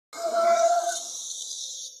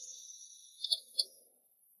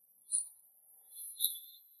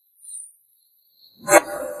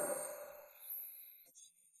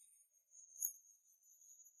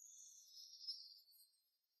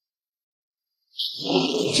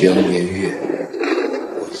江年月，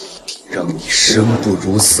我一定让你生不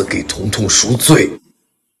如死，给彤彤赎罪。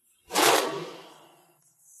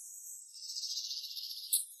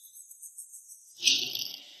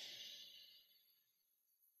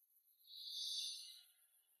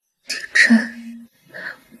廷琛，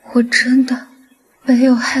我真的没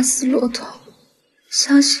有害死骆驼，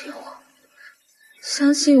相信我，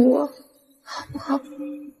相信我，好不好？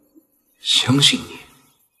相信你？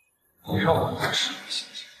你让我拿什么相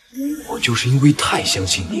信？我就是因为太相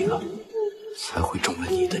信你了，才会中了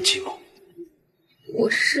你的计谋。我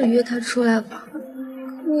是约他出来玩，可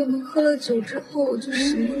我们喝了酒之后，我就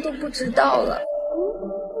什么都不知道了。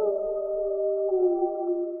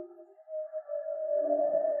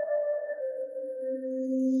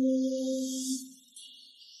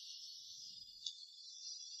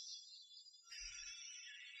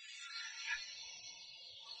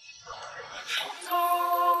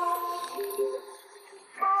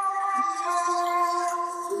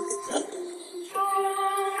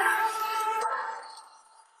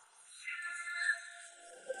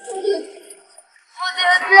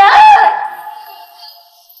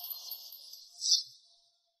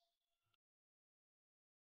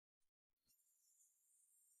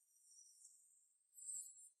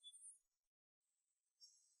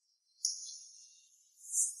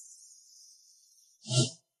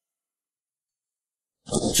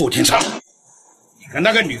傅天成，你跟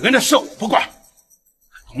那个女人的事我不管，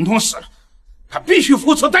彤彤死了，她必须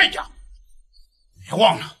付出代价。别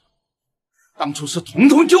忘了，当初是彤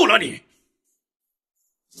彤救了你。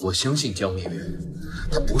我相信江明月，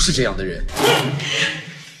他不是这样的人。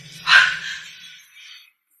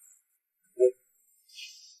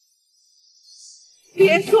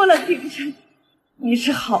别说了，廷琛，你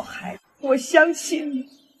是好孩子，我相信你。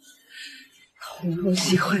彤彤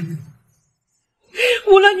喜欢你，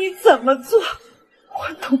无论你怎么做，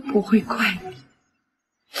我都不会怪你。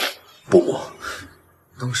伯母，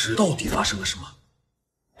当时到底发生了什么？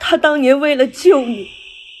他当年为了救你，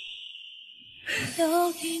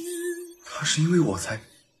他是因为我才……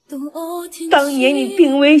当年你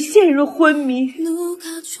病危陷入昏迷，是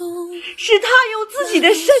他用自己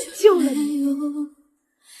的肾救了你，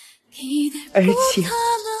而且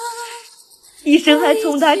医生还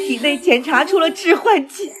从他体内检查出了致幻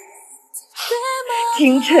剂。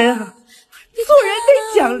廷琛啊，做人得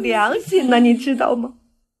讲良心呐，你知道吗？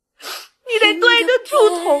你得对得住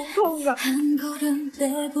彤彤啊！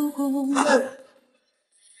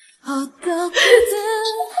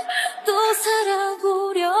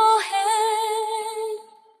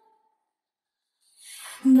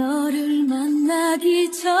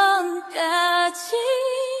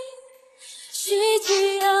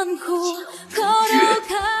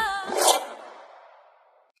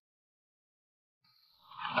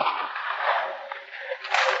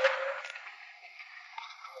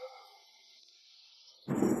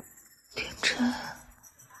廷琛，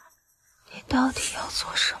你到底要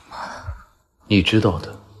做什么？你知道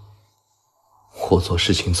的，我做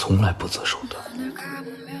事情从来不择手段。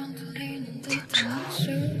廷琛，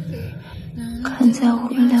看在我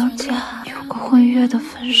们两家有个婚约的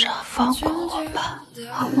份上，放过我吧，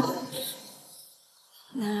好吗？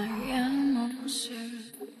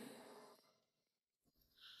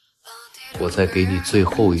我再给你最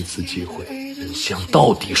后一次机会，真相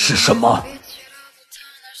到底是什么？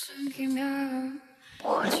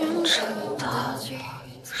我真的什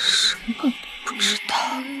么都不知道。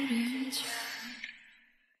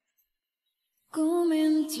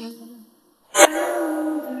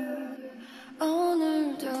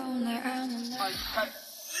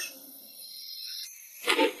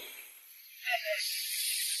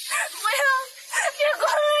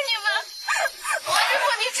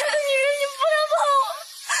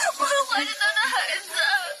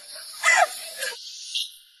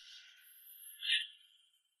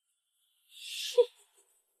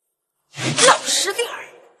老实点儿！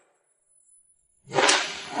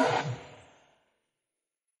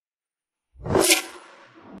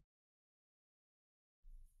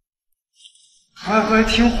乖乖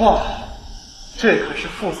听话，这可是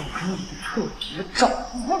副总给你的特别照。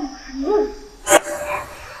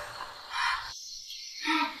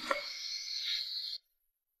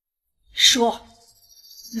说，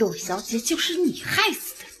陆小姐就是你害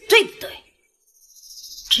死的，对不对？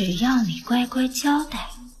只要你乖乖交代，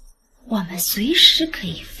我们随时可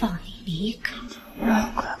以放你离开。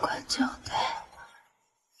让乖乖交代，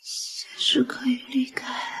随时可以离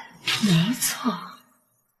开。没错，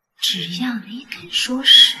只要你肯说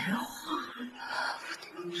实话。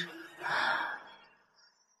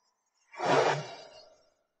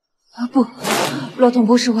不，骆童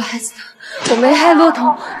不是我害死的，我没害骆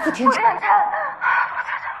童。傅天辰，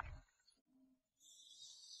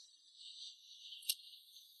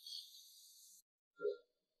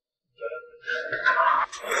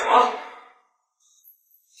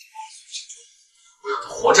我要他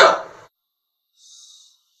活着。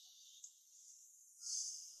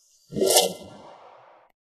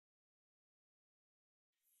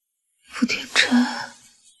傅天辰。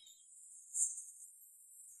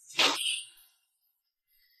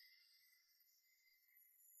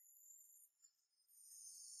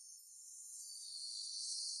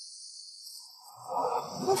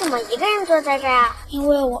你怎么一个人坐在这儿啊？因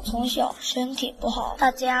为我从小身体不好，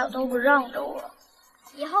大家都不让着我。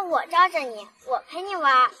以后我罩着你，我陪你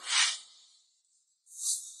玩。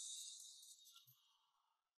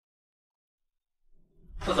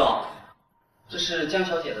副总，这是江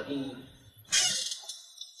小姐的病历。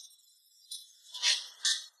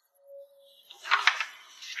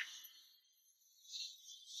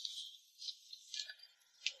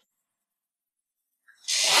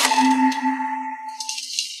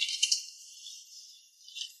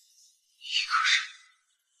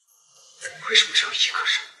为什么只有一个人？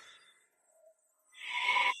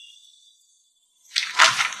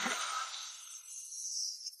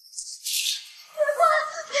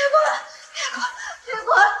别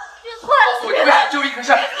管！告诉我，你为什么只有一颗肾？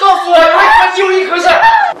告诉我，你为什么只有一颗肾？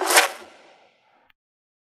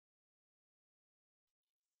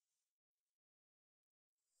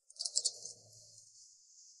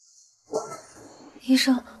医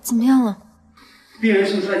生，怎么样了？病人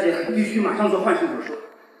肾衰竭，必须马上做换肾手术，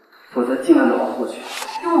否则尽量的往后去。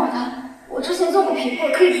用我的，我之前做过皮肤，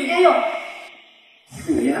可以直接用。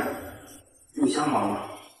你呀，不相忙吗？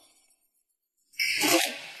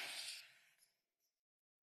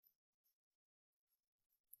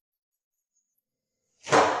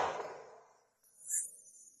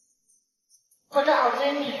我的好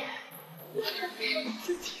闺蜜，这不是你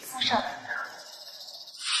自己送上来的。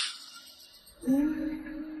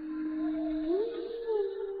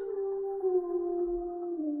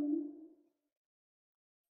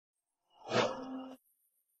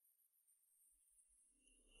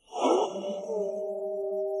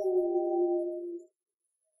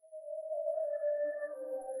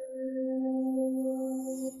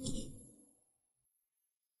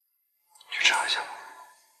去查一下吧，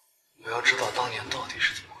我要知道当年到底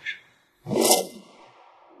是怎么回事。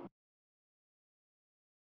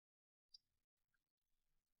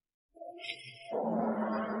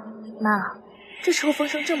妈，这时候风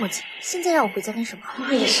声这么紧，现在让我回家干什么？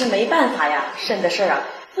妈也是没办法呀，肾的事儿啊，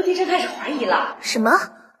傅天辰开始怀疑了。什么？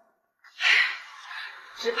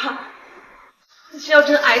只怕你是要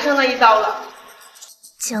真挨上那一刀了。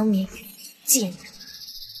江绵雨，贱人，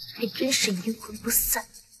还真是阴魂不散。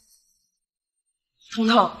彤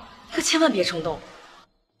彤，可千万别冲动，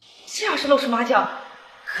这要是露出马脚，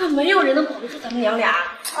可没有人能保得住咱们娘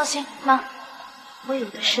俩。放心，妈，我有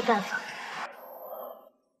的是办法。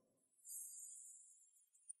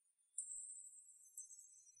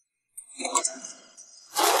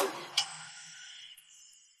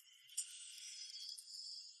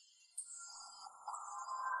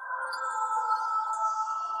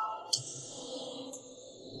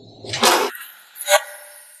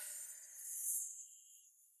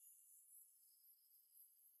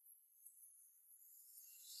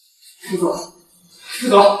副总，副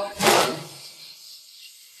总，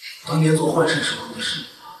当年做换肾手术的是你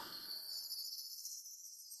吗？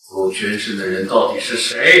做捐肾的人到底是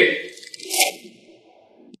谁？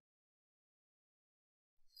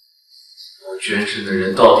做捐肾的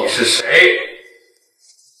人到底是谁？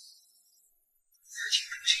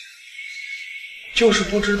就是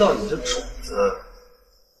不知道你的主子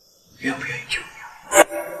愿不愿意救你。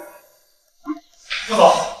副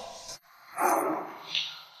总，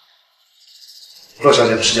骆小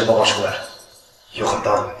姐的尸检报告出来了，有很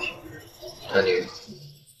大的问题。那你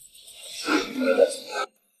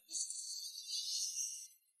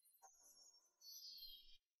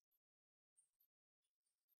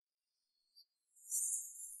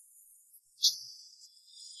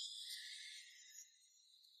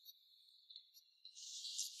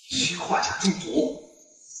氰化钾中毒，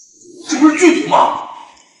这不是剧毒吗？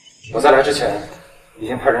我在来之前已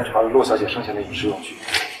经派人查了骆小姐生前的饮食用具，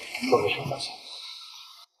都没什么发现。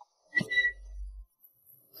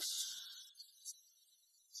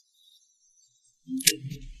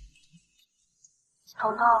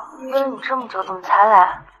彤彤，跟了你这么久，怎么才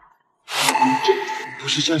来？不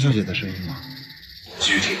是江小姐的声音吗？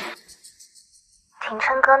继续听。廷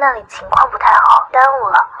琛哥那里情况不太好，耽误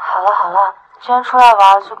了。好了好了，既然出来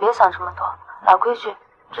玩，就别想这么多，老规矩，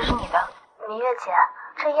这是你的。明月姐，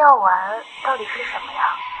这药丸到底是什么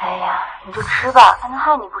呀？哎呀，你就吃吧，还能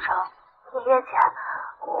害你不成？明月姐，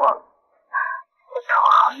我头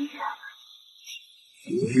好晕。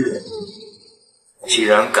明月，既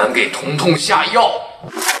然敢给彤彤下药，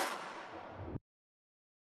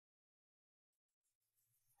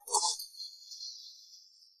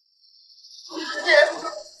不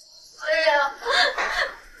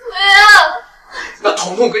要！那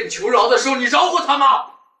彤彤跟你求饶的时候，你饶过他吗？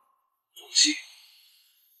总计，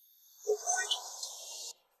我不会做。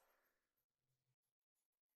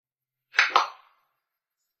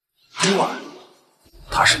今晚，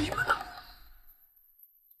他是你们的。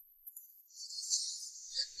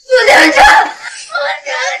陆廷琛，陆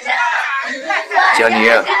廷琛，佳妮，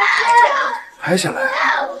拍下来，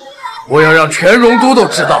我要让全荣都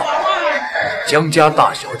知道江家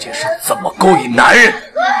大小姐是怎么勾引男人。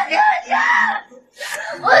陆廷琛，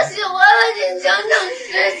我喜欢了你整整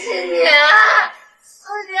17年，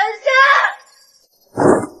陆廷琛，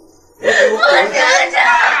陆廷琛，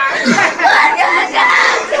陆廷琛，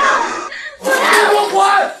给我滚！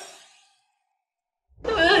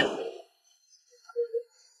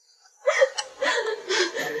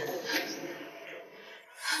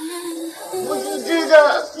我就知道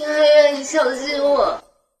你还愿意相信我。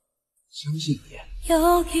相信你？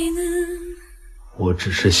我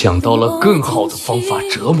只是想到了更好的方法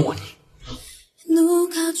折磨你。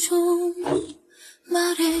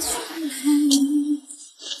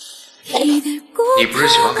你不是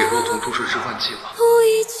喜欢给若彤注射致幻剂吗？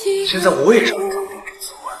现在我也让你尝尝这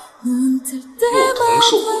滋味。若彤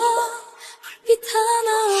受过的苦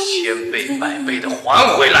，1000倍100倍的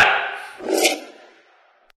还回来。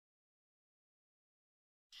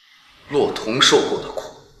若彤受过的苦，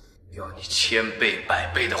要你1000倍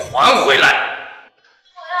100倍的还回来。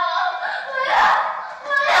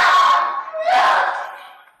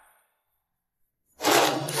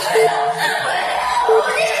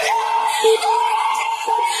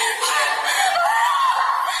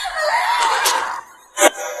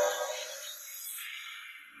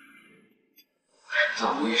在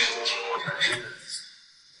无意识的情况下是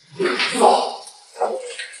什么？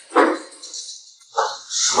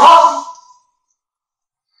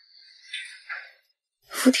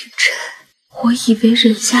傅廷琛，我以为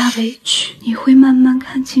忍下委屈，你会慢慢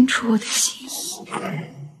看清楚我的心意。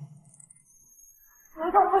我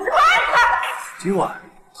都不是坏人。今晚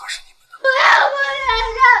他是你们的。不要，我忍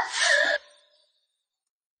着。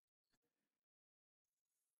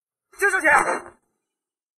江小姐。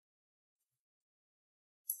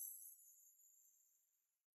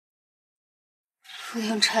傅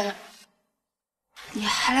廷琛，你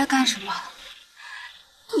还来干什么？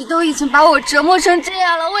你都已经把我折磨成这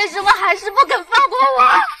样了，为什么还是不肯放过我？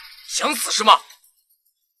想死是吗？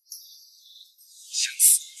想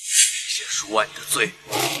死，先赎完你的罪。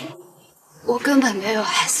我根本没有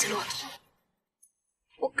害死骆驼，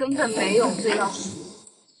我根本没有罪要赎。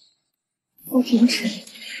傅廷琛，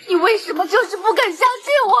你为什么就是不肯相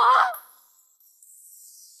信我？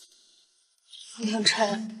傅廷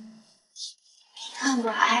琛。看我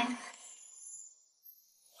爱你，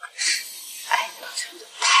可是爱你真的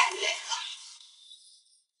太累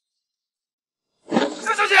了。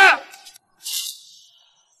江小姐，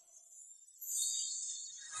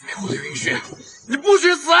没有我的允许，你不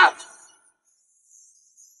许死！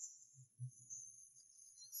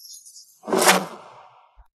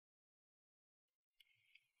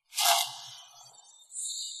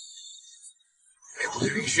没有我的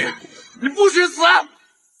允许，你不许死！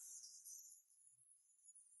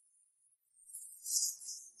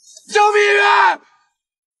江明月，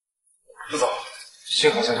副总，幸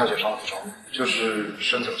好江小姐伤得不重，就是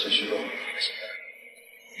身子有些虚弱，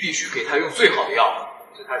必须给她用最好的药，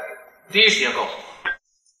这太第一时间告诉我。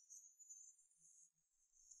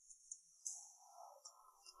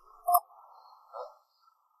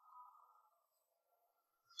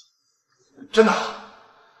真的？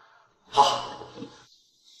好。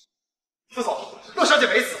副总，洛小姐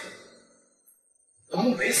没死。彤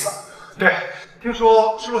彤没死？对。听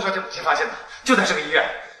说是洛小姐母亲发现的，就在这个医院，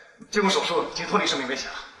经过手术，已经脱离生命危险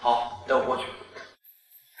了。好，带我过去。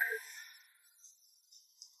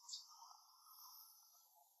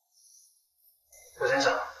葛先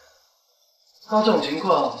生，他这种情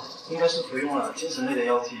况应该是服用了精神类的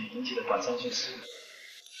药剂引起的短暂性失忆。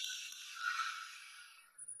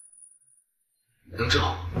能治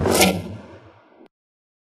好？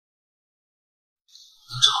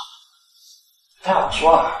太好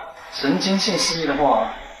说了。神经性失忆的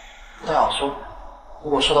话不太好说，如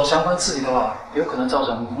果受到相关刺激的话，有可能造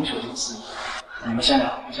成永久性失忆。你们先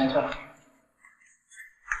聊，我先撤了。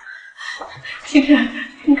廷琛，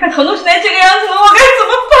你看彤彤现在这个样子了，我该怎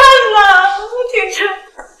么办呢？廷琛，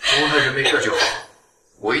彤彤的人没事就好，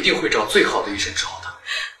我一定会找最好的医生治好他。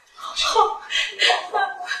好，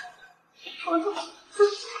彤彤。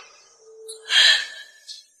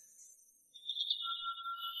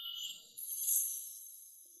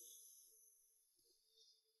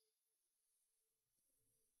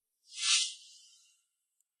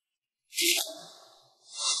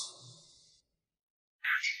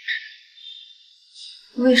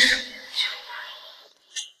为什么？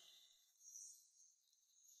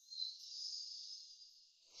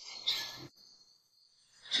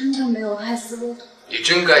真的没有害死骆驼？你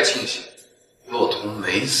真该庆幸，骆驼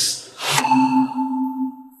没死。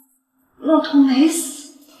骆驼没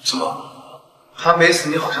死？怎么，他没死，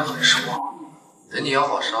你好像很失望？等你养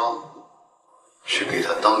好伤，去给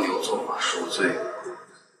他当牛做马赎罪。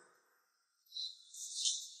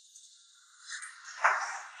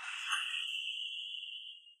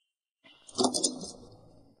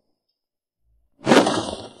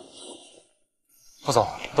副总，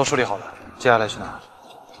都处理好了，接下来去哪？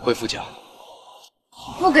回副驾。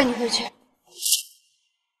不跟你回去。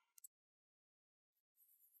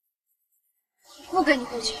不跟你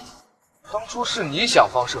回去。当初是你想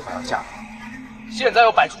方设法要嫁我，现在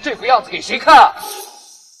要摆出这副样子给谁看啊？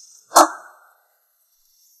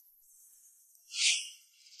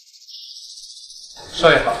少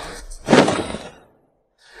爷好。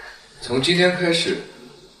从今天开始，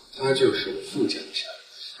他就是我副驾的下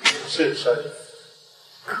人。是少爷。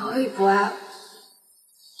可以不爱我，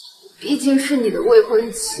毕竟是你的未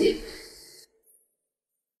婚妻。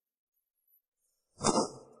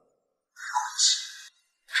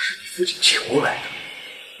这是你父亲求来的，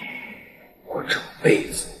我这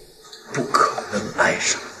辈子不可能爱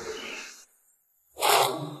上你。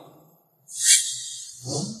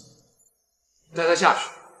带他下去，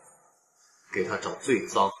给他找最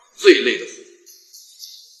脏、最累的活。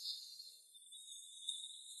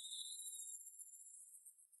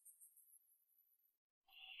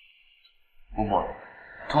嬷嬷，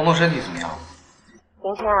彤彤身体怎么样？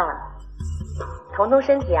廷琛啊，彤彤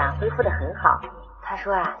身体啊恢复得很好，他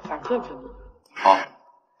说啊想见见你。好，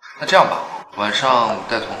那这样吧，晚上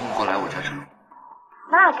带彤彤过来我家吃饭。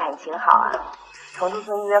那感情好啊，彤彤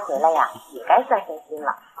从医院回来呀，也该散散心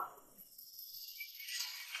了。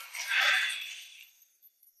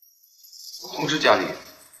通知家里，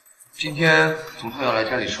今天彤彤要来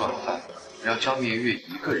家里吃晚饭，让江面月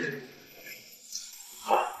一个人。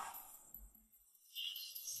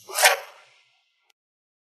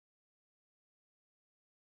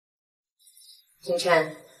廷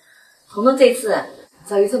琛，彤彤这次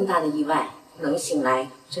遭遇这么大的意外，能醒来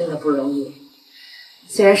真的不容易。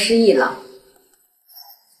虽然失忆了，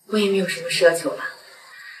我也没有什么奢求了，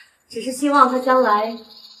只是希望他将来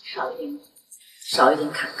少一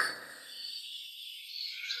点坎坷。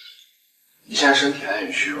你现在身体还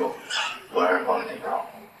很虚弱，我让人帮你点药，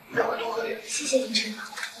赶快多喝点。谢谢廷琛。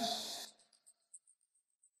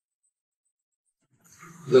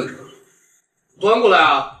愣着，端过来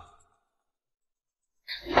啊！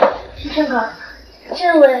廷琛哥，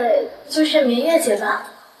这位就是明月姐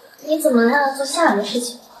吧？你怎么让她做吓人的事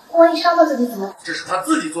情？万一伤到自己怎么办？这是他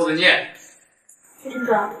自己做的孽。廷琛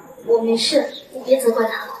哥，我没事，你别责怪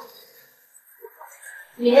她了。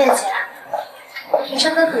明月姐，廷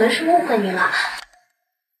琛哥可能是误会你了。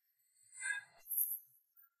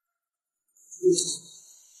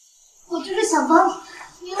我就是想帮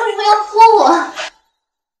你，你为什么要拖我？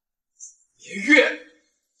明月，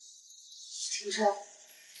廷琛，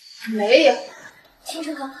没有，廷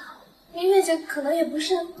琛哥，明月姐可能也不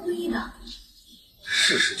是故意的。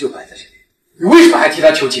事实就摆在这里，你为什么还替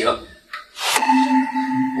他求情？我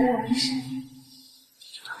没事。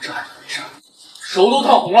这还没事，手都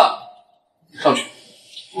烫红了。上去，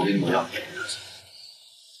我给你抹药。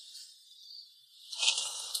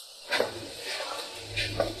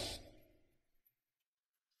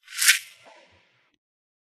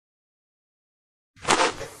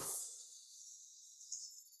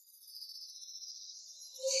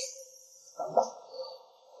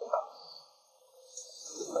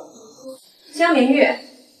江明月，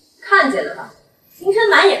看见了吧？廷琛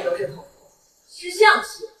满眼都是痛，吃相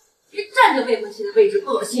气，别占着未婚妻的位置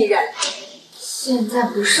恶心人。现在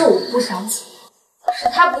不是我不想走，是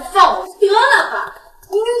他不放我，得了吧！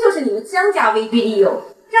明明就是你们江家威逼利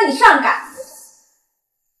诱，让你上杆子，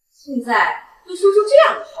现在又说出这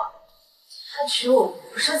样的话。他娶我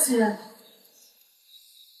不是自愿的。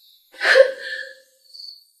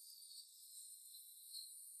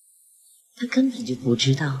他根本就不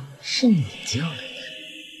知道是你救了他。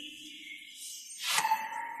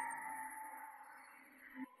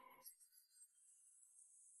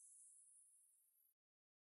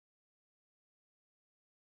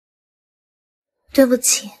对不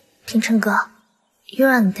起，平成哥，又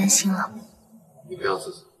让你担心了。你不要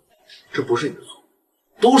自责，这不是你的错，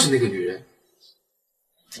都是那个女人。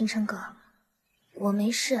平成哥，我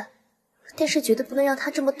没事，但是绝对不能让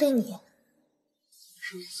她这么对你。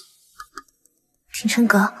什么意思？平成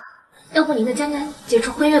哥，要不你跟江江解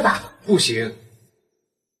除婚约吧？不行。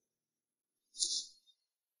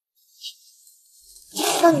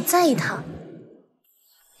那你在意他？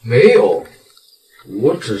没有，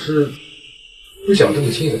我只是不想这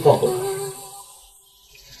么轻易的放过他，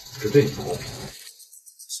这对你不公平。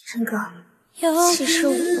陈哥，其实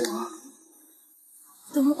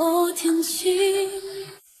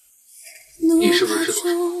你是不是知道？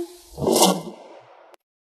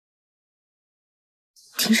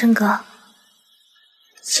庭生哥，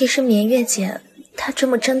其实绵月姐她这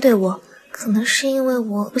么针对我，可能是因为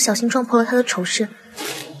我不小心撞破了她的丑事。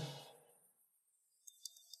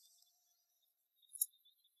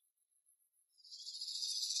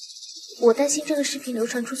我担心这个视频流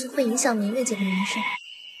传出去会影响绵月姐的名声，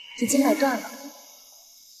已经买断了。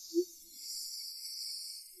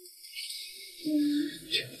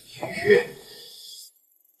绵月，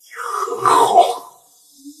你很好。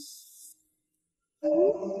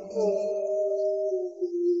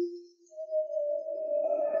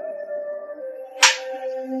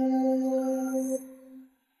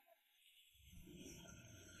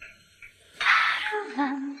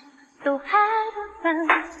喝醉了，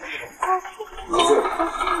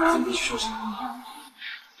今天去休息。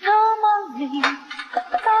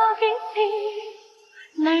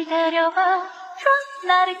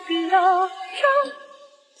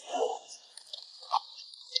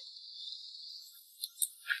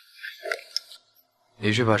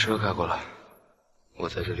你去把车开过来，我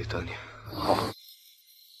在这里等你。好。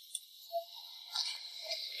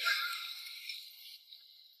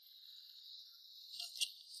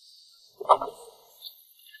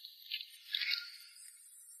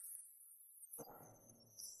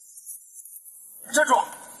站住！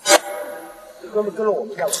这哥们跟了我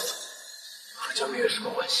们干嘛？和江明月什么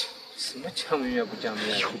关系？什么江明月不江明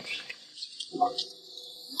月？有病！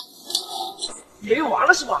没完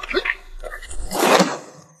了是吧？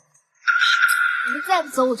你们再不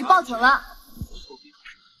走，我就报警了。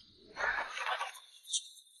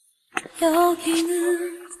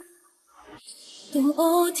 여기는 또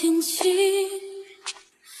어딘지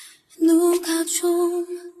누가 좀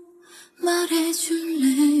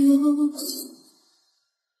말해줄래요?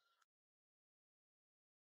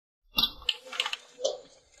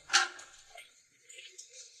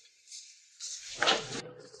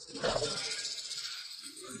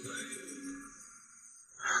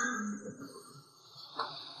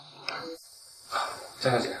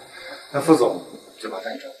江小姐，那副总就麻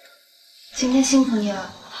烦你照顾他。 今天辛苦你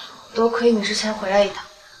了，多亏你之前回来一趟。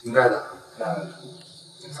应该的，那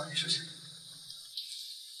你早点休息。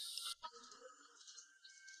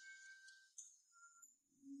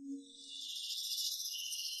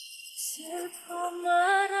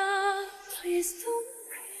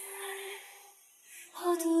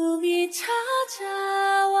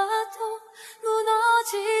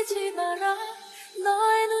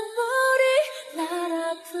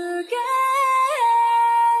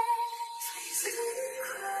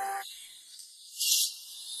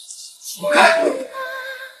走开！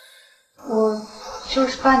我就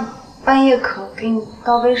是半夜渴，给你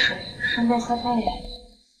倒杯水，顺便擦擦眼。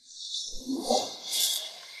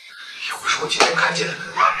要不是我今天看见了那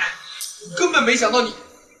个男人，根本没想到你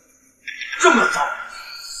这么糟。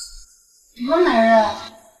什么男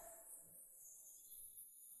人？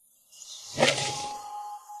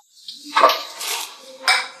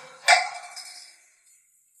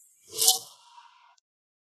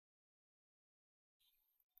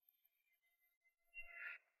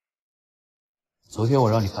昨天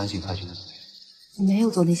我让你反省的怎么样？我没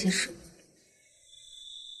有做那些事。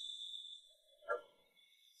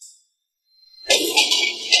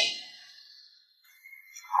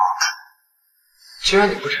既然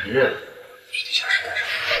你不承认，具体想是干什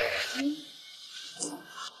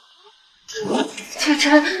么？秋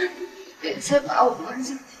晨，别再把我关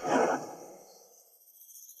进去。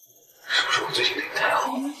是不是我最近对你太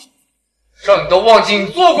好了，让你都忘记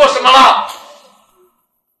你做过什么了？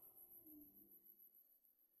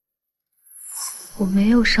 我没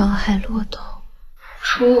有伤害骆驼，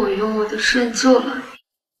说我用我的肾救了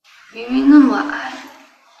你，明明那么爱，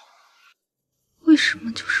为什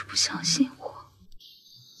么就是不相信我？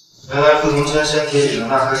原来傅庭琛身体里的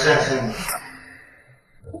那颗肾是你。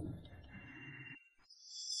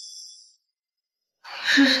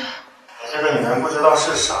是谁？你这个女人不知道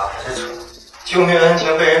是傻还是蠢，救命恩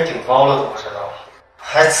情被人顶包了都不知道。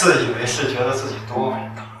还自以为是，觉得自己多伟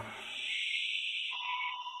大。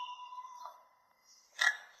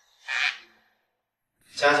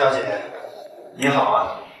江小姐，你好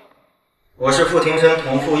啊，我是傅庭琛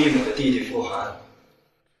同父异母的弟弟傅寒，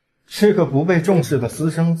是个不被重视的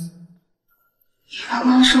私生子。你刚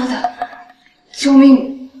刚说的“救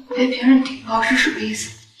命”被别人顶包是什么意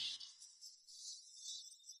思？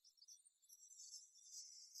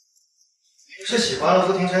你是喜欢了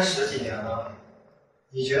傅庭琛10几年了，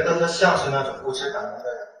你觉得他像是那种不知感恩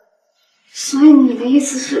的人？所以你的意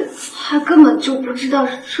思是，他根本就不知道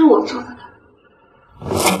是我救的他？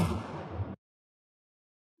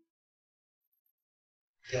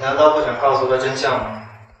你难道不想告诉他真相吗？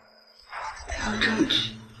没有证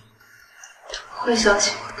据，不会相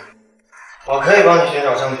信我的。我可以帮你寻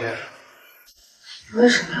找证据。你为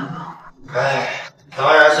什么要帮我？哎，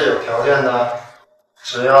当然是有条件的，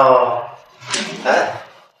只要……哎。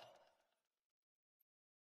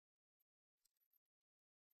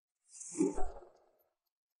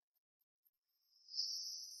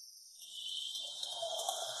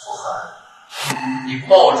你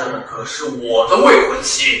抱着的可是我的未婚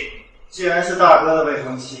妻。既然是大哥的未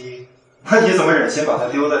婚妻，那你怎么忍心把她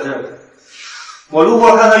丢在这里？我路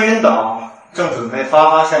过看她晕倒，正准备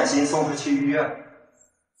发善心送她去医院。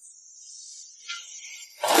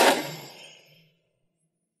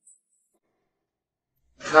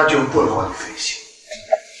那就不劳你费心。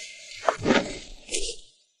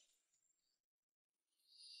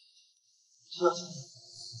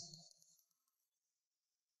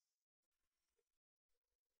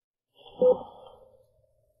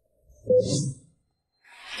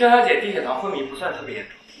江小姐低血糖昏迷不算特别严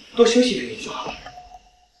重，多休息1天就好了。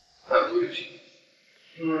还有多久行？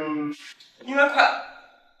应该快了。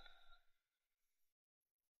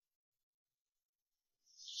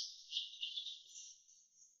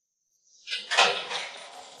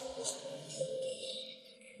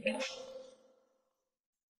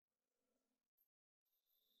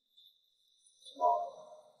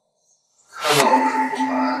看到了可传，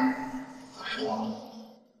是吗？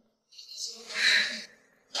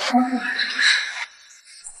关傅寒什么事？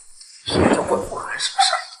什么叫关傅寒什么事？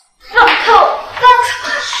让开我！干什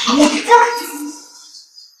么？你这样！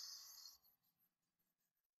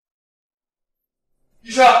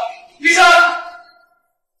医生，医生！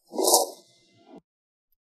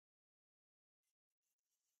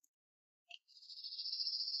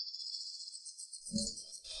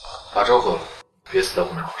打招呼，别死在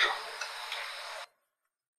我们床上。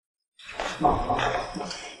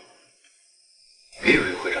别以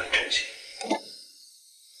为会让你称心，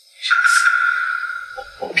下次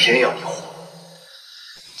我偏要你活。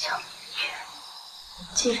江明月，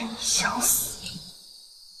既然你想死，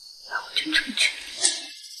那我就成全你。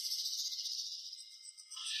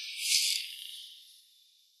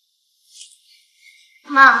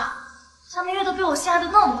妈，江明月都被我陷害的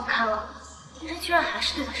那么不堪了，庭琛居然还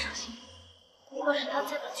是对他上心。要是他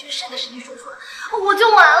再把军师的事情说出来，我就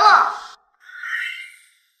完了。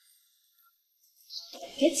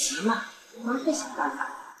别急嘛，妈会想办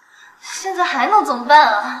法。现在还能怎么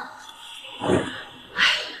办啊？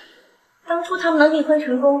当初他们能离婚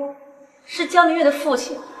成功，是江明月的父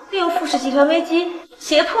亲利用傅氏集团危机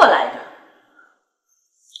胁迫来的。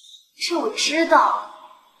这我知道，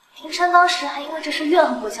庭琛当时还因为这事怨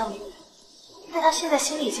恨过江明月，但他现在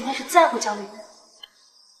心里已经开始在乎江明月，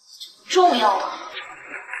这不重要啊。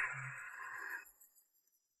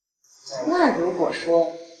那如果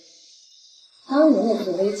说当年那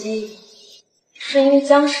次危机是因为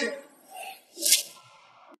江氏，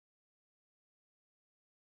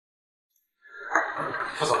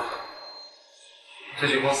副总，最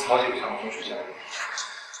近公司好几个项目都出现了问题，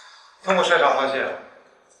通过筛查发现，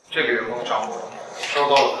这个员工的账户收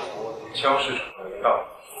到了很多江氏成员的大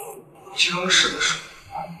江氏的手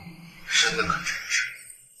真的可真是。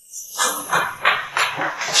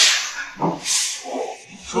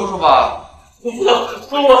说说吧。我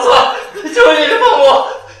错，求求你放我！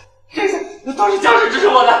这些都是江氏指使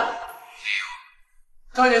我的。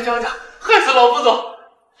当年江家害死老副总，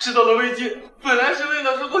制造的危机本来是为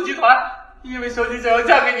了收购集团，因为小姐想要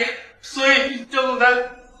嫁给你，所以江总裁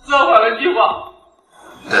暂缓了计划。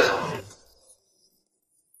带走。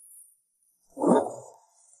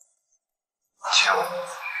千万不能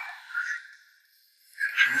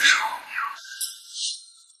真是好命。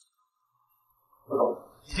副总，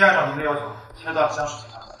已经按照您的要求切断了江氏集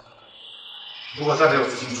团，如果再没有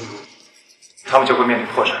资金注入，他们就会面临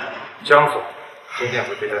破产，江总终将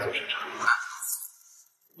会被带走审查。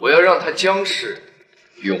我要让他江氏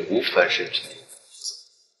永无翻身之地。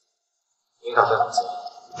您打算怎么做？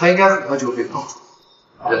他应该很快就会被放出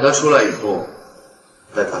来，等他出来以后，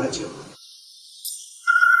带他来见我。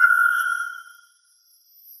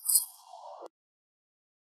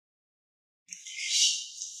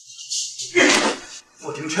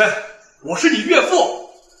傅庭琛，我是你岳父，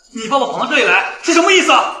你把我绑到这里来是什么意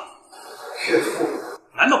思啊？岳父？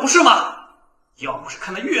难道不是吗？要不是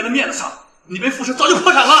看在岳爷的面子上，你们傅氏早就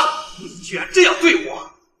破产了。你居然这样对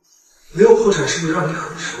我！没有破产是不是让你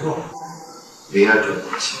很失望？林安准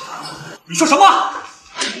不喜欢我。你说什么？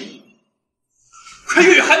亏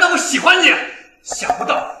岳爷还那么喜欢你，想不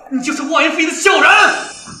到你就是望言飞的小人，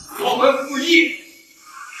忘恩负义。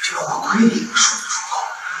这话亏你能说得出口。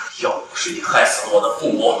要不是你害死了我的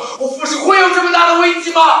父母，我傅氏会有这么大的危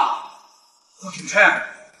机吗？傅庭琛，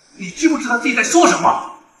你知不知道自己在说什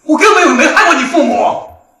么？我根本没害过你父母。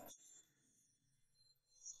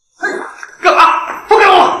干嘛？放开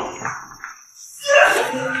我！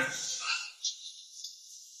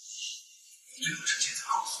最后这现在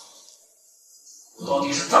告诉我，到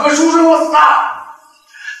底是怎么出生我死的？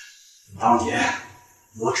当年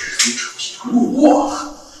我只是从车戏上路过，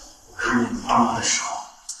我看见你爸妈的时候，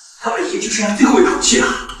他们已经剩下最后一口气了。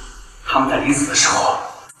他们在临死的时候，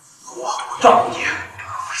我照顾你，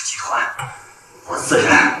我是集团，我自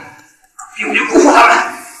然并没有辜负他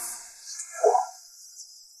们。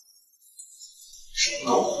谁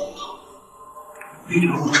弄红了？那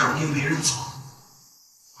条路常年没人走，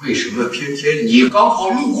为什么偏偏你刚好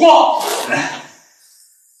路过？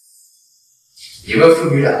你们父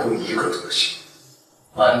女俩都一个德行，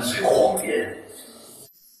满嘴谎言。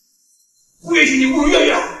不允许你侮辱岳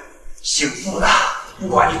岳！姓傅的，不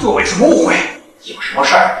管你对我有什么误会，有什么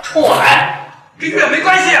事儿冲我来，跟岳没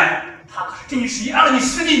关系。他可是正义使役，爱了你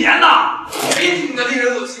10几年呢。别提你那令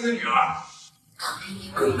人恶心的女儿，她比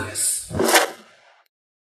你更该死。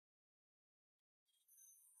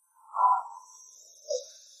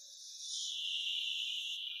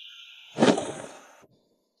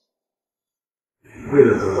为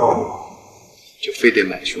了得到我，就非得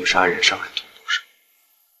买凶杀人，伤害童童上。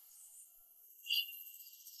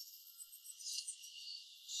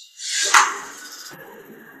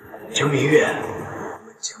江明月，我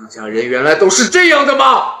们江家人原来都是这样的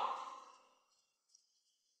吗？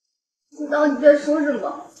知道你在说什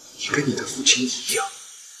么？你跟你的父亲一样，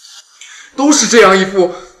都是这样一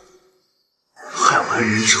副害完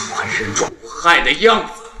人之后还人畜无害的样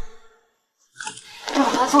子。让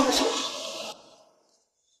他放在手上。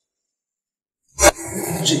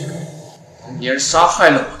这个当年杀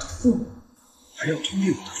害了我的父母，还要吞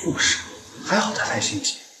灭我的父氏，还好他来心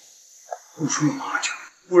急，付出了马脚，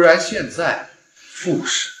不然现在父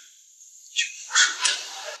氏就不是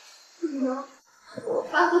我。不能，我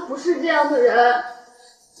爸他不是这样的人，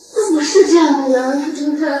他不是这样的人，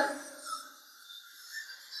晨晨，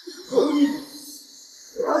所以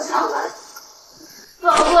不要伤害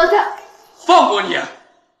他，放过他。放过你？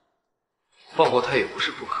放过他也不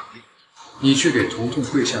是不可以。你去给彤彤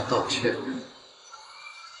跪下道歉，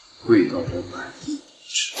跪到我满意为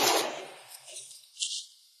止。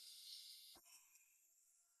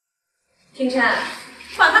庭琛，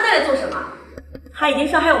把他带来做什么？他已经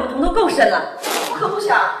伤害我们彤彤够深了，我可不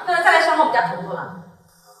想让他再来伤害我们家彤彤了。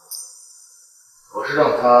我是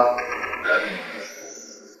让他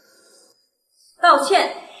道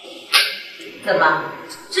歉？怎么？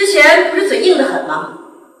之前不是嘴硬得很吗？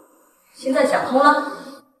现在想通了？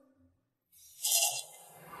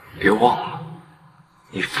别忘了，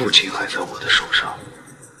你父亲还在我的手上，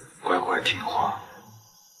乖乖听话。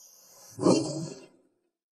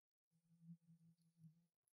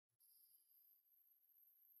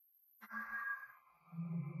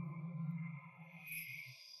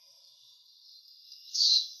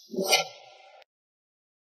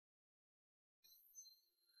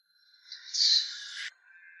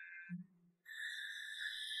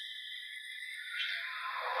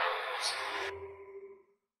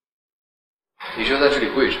你就在这里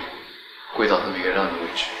跪着，跪到他们原谅你为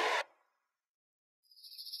止。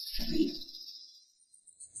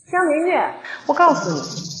江明月，我告诉你，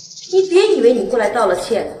你别以为你过来道了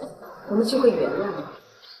歉，我们就会原谅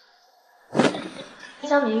你。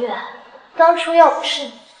江明月，当初要不是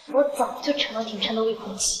你，我早就成了庭琛的未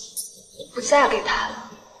婚妻。我不嫁给他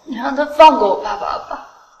了，你让他放过我爸爸吧，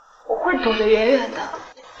我会躲得远远的。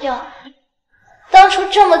哟，当初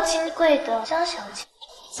这么金贵的江小姐，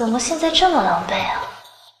怎么现在这么狼狈啊？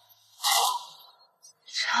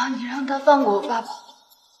只要你让他放过我爸爸，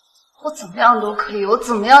我怎么样都可以，我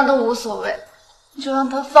怎么样都无所谓，你就让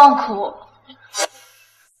他放过我。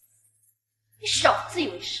你少自以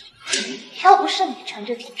为是！要不是你缠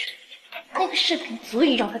着庭琛，那个视频足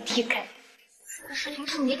以让他踢开。那视频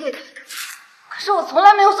是你给他的，可是我从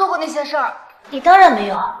来没有做过那些事儿。你当然没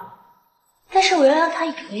有，但是我要让他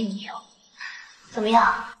以为你有。怎么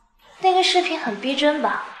样？那个视频很逼真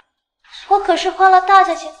吧？我可是花了大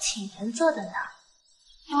价钱请人做的呢。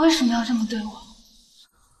你为什么要这么对我？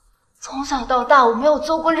从小到大，我没有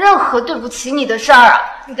做过任何对不起你的事儿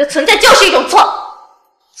啊！你的存在就是一种错。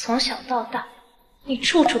从小到大，你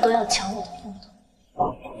处处都要抢我的风头。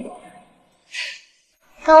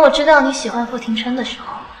当我知道你喜欢傅庭琛的时候，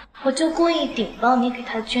我就故意顶包你给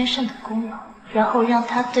他捐肾的功劳，然后让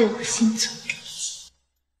他对我心存感激。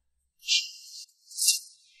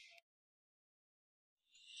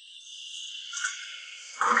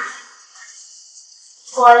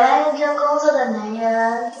果然认真工作的男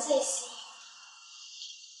人最吸引。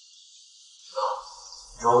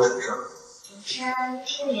你找我什么事儿？昨天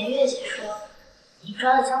听连月姐说，你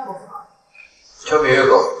抓了江伯父。江明月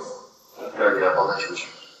告诉我，让你来帮他求情。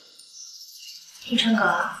庭琛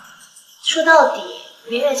哥，说到底，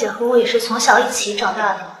连月姐和我也是从小一起长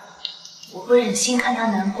大的，我不忍心看她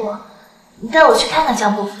难过。你带我去看看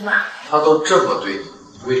江伯父吧。他都这么对你，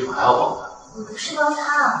你为什么还要帮他？我不是帮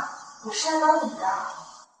他，我是来帮你的。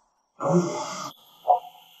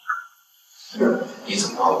你怎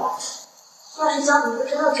么帮我？要是江伯父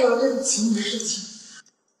真的做了对不起你的事情，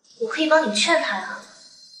我可以帮你劝他呀。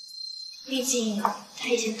毕竟他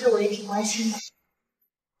以前对我也挺关心的。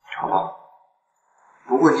好吧，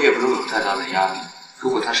不过你也不能有太大的压力。如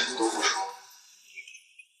果他什么都不说，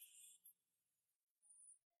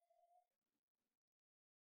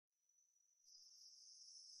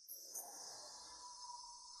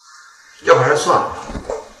要不然算了。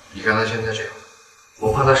你看他现在这样，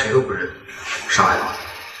我怕他谁都不认，伤害到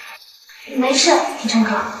你。没事，庭琛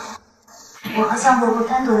哥，我和江伯父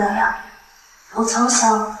单独聊聊。我从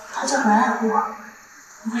小他就很爱护我，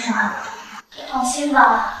不会伤害我的，放心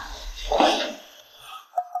吧。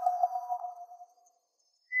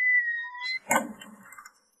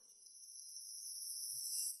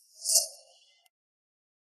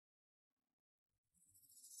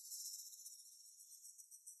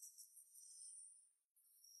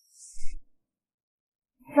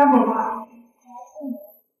江伯父，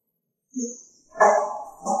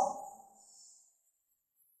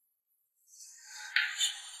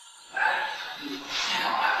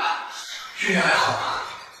月月还好吗？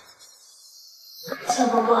江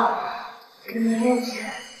伯父，跟连月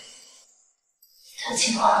姐，她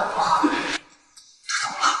情况很不好。这怎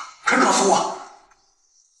么了？快告诉我！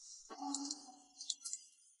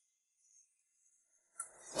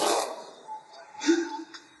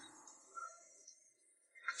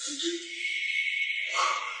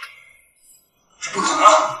这不可能！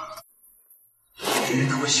月月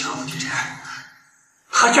那么喜欢傅庭琛，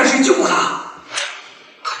他居然是救过他！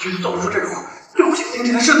他绝对做不出这种对不起傅庭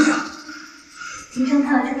琛的事情。庭琛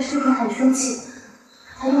看了这个视频很生气，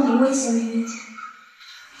他用笔威胁连月姐，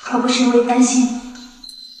要不是因为担心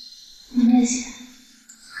连月姐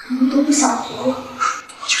可能都不想活了。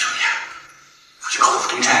我求求你，我去告诉傅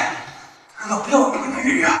庭琛，让他不要为难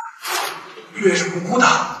月月。月月是无辜的，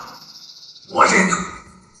我认可，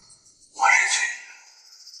我认罪。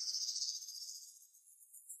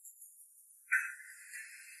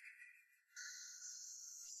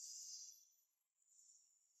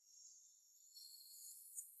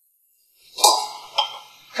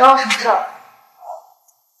找我什么事儿？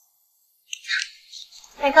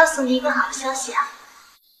来告诉你一个好消息啊！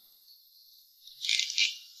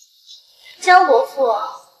江伯父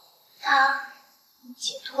他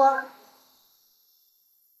解脱了。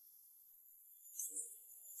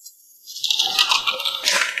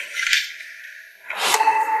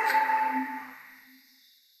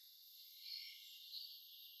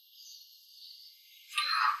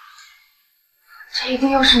这一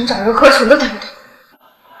定又是你找人合群的，对不对？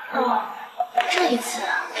哦，这一次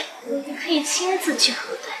我也可以亲自去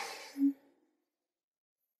核对。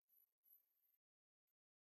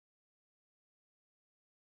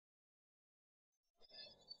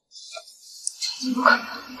怎么可能？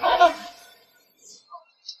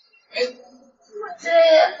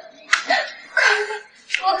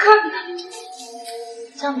我看看。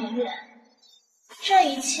江明月，这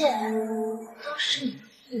一切都是你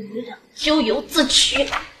父女俩咎由自取。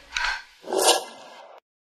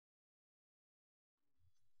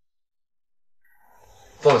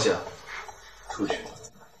放下，出去！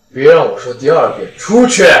别让我说第二遍，出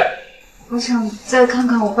去！我想再看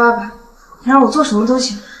看我爸爸，你让我做什么都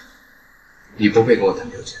行。你不配跟我谈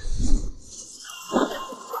条件。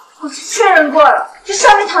我去确认过了，这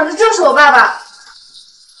上面躺着就是我爸爸。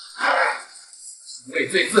畏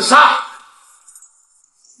罪自杀！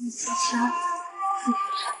你自杀？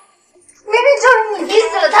明明就是你逼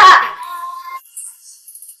死了他！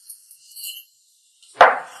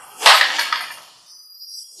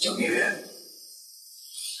江明月，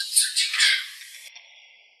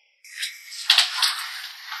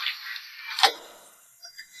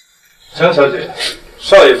江小姐，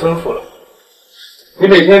少爷吩咐了，你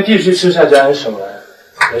每天必须吃下这安神丸，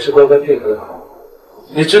没事乖乖配合好。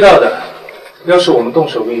你知道的，要是我们动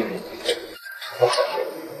手喂你，不好。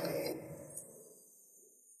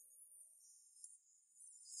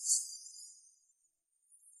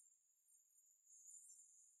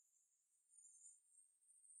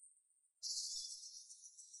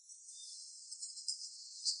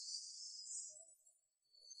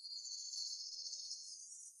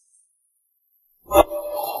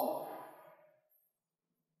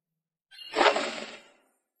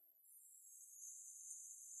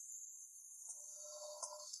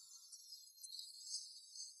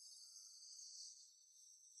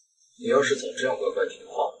你要是早这样乖乖听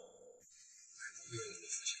话，没有你们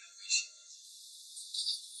父亲的威胁。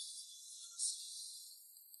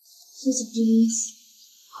父亲这意思，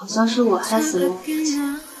好像是我害死了我父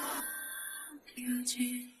亲。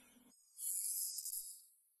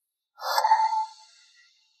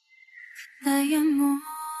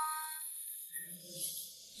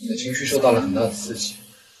你的情绪受到了很大的刺激，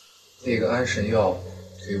那个安神药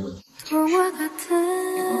可以稳定。你帮我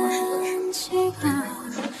使个手，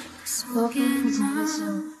我要跟父亲回信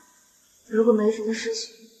了。如果没什么事情，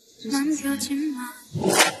就先走。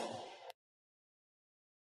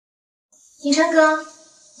庭琛哥，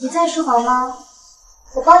你在书房吗？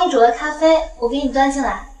我帮你煮了咖啡，我给你端进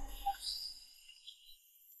来。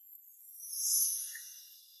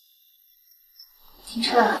庭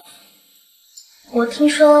琛，我听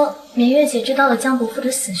说明月姐知道了江伯父的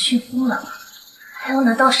死讯疯了，还要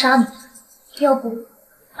拿刀杀你，要不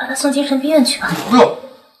把他送精神病院去吧？不用，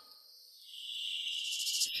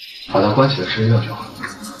把他关起来吃药就好。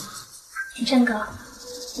庭琛哥，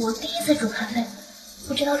我第一次煮咖啡，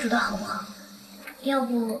不知道煮的好不好，要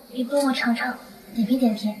不你帮我尝尝，点评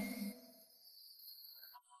点评。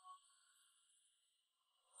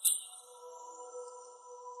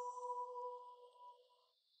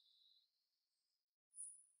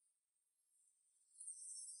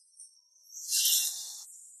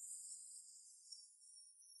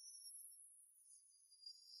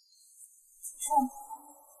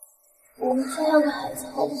我们再要个孩子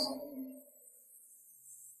好不好？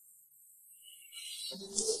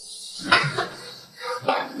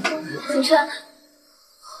庭琛，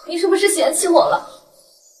你是不是嫌弃我了？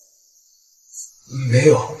没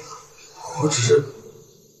有，我只是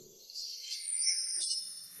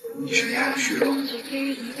你身体还虚弱，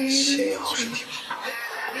先养好身体吧。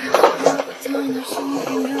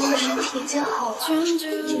我身体已经好了，庭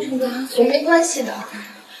琛哥，我没关系的。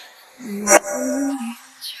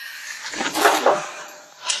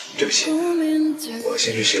对不起，我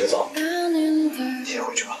先去洗个澡，你先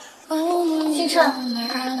回去吧。庭琛，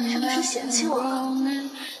是不是嫌弃我了？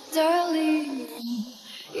庭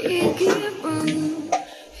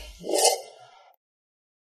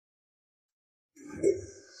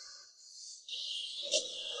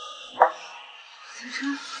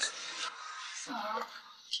琛，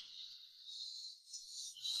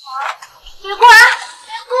别过来！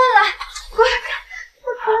别过来！过来看！我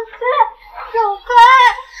疼死！走开！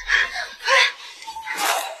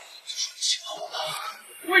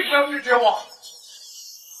为什么要拒绝我？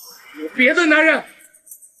有别的男人？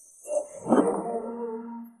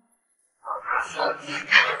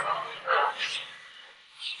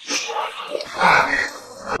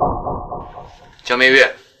江明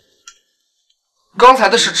月，刚才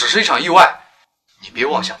的事只是一场意外，你别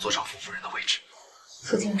妄想坐上傅夫人的位置。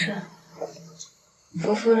傅庭琛，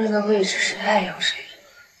傅夫人的位置谁爱要谁，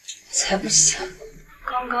才不想！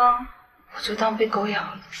刚刚我就当被狗咬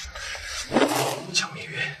了。江明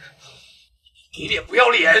月，你脸不要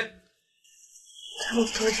脸！他们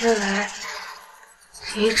昨天来，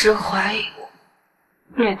一直怀疑我，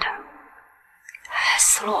虐待我，害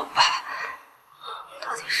死了我爸。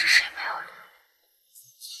到底是谁没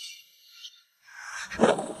有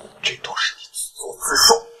理？这都是你自作自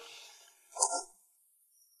受。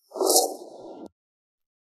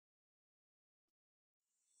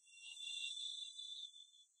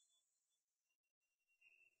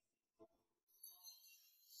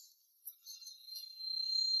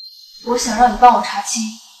我想让你帮我查清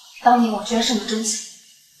当年我捐肾的真相。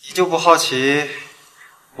你就不好奇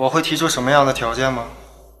我会提出什么样的条件吗？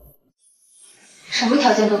什么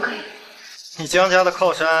条件都可以。你江家的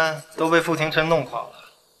靠山都被傅庭琛弄垮了，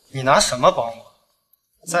你拿什么帮我？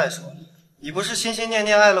再说了，你不是心心念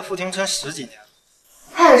念爱了傅庭琛10几年了？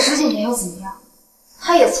爱了10几年又怎么样？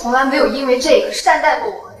他也从来没有因为这个善待过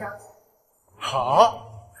我和张家。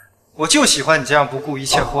好，我就喜欢你这样不顾一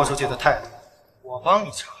切豁出去的态度。我帮你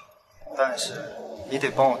查，但是你得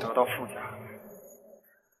帮我得到副驾。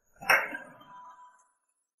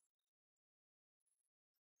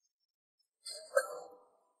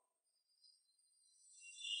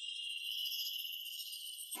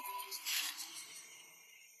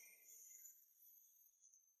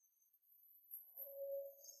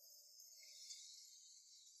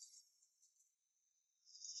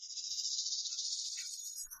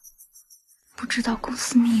不知道公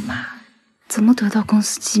司密码，怎么得到公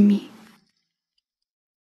司机密？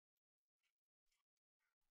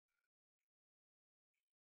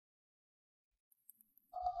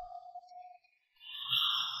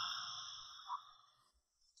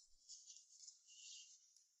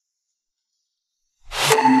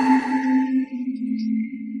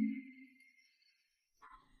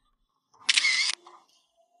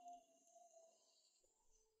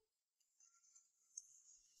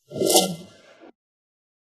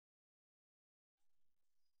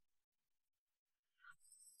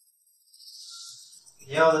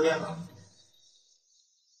你要的电脑。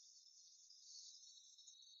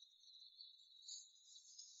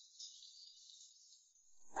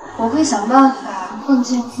我会想办法混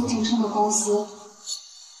进傅庭琛的公司，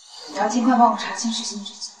你要尽快帮我查清事情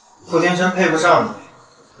真相。傅庭琛配不上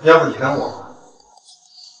你，要不你跟我吧。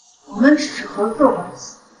我们只是合作关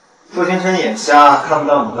系。傅庭琛眼瞎，看不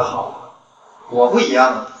到你的好。我不一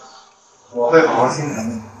样啊，我会好好心疼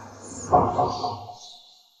你。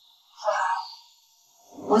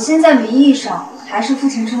我现在名义上还是傅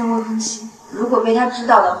庭琛的未婚妻，如果被他知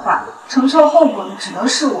道的话，承受后果的只能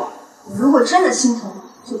是我。你如果真的心疼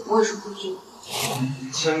我，就不会说不句。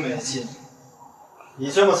真没劲！你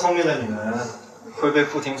这么聪明的女人，会被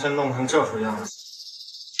傅庭琛弄成这副样子，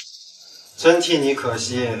真替你可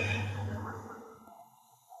惜。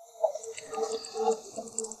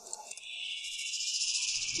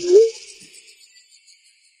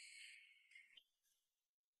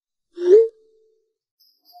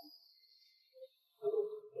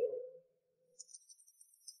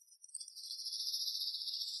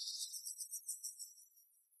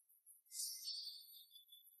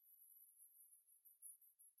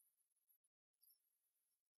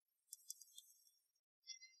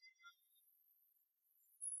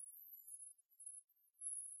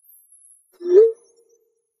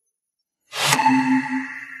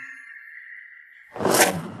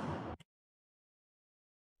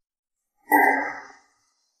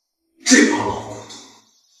这帮老糊涂，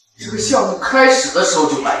这个项目开始的时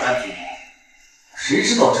候就百般图谋，谁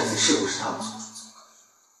知道这次是不是他们做的？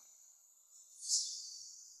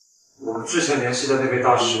我们之前联系的那位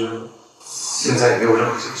大师，现在也没有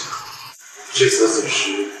任何进展。这次的损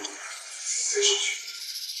失随手去。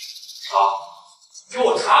查，给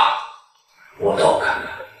我查！我倒看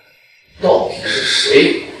看，到底是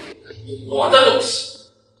谁我的东西？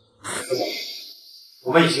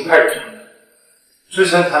我们已经开始查。之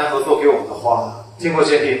前谈合作给我们的话，经过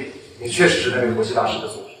鉴定，也确实是那位国际大师的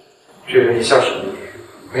作品。这人一向是无语，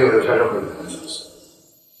没有留下任何隐瞒的消息。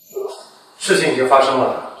事情已经发生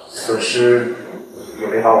了，损失也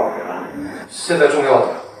没法挽回了。现在重要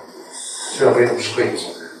的是要给董事会有交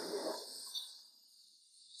代。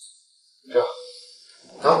这样，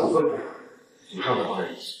咱股份部马上得帮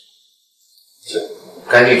人一起，行，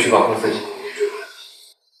赶紧去把公司的经理给追回来。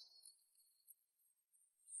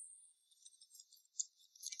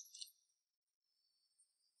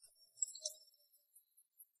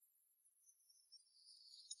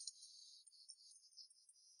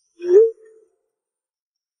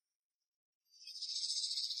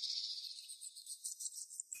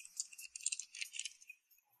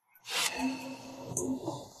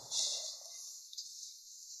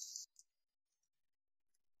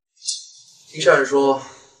听上人说，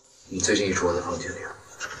你最近一直窝在房间里啊？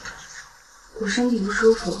我身体不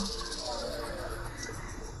舒服。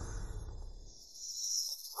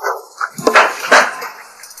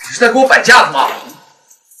你是在给我摆架子吗？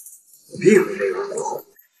你别以为那晚过后，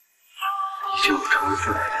你就成为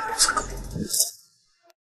傅奶奶的子女。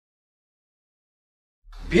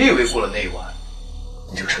别以为过了那一晚，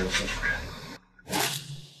你就成了傅夫人。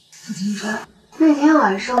傅庭琛，那天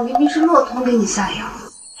晚上明明是洛彤给你下药。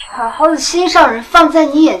好好的心上人放在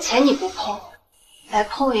你眼前你不碰，来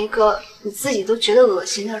碰一个你自己都觉得恶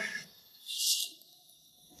心的人，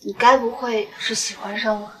你该不会是喜欢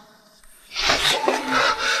上我？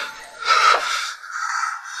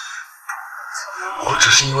我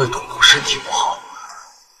只是因为彤彤身体不好，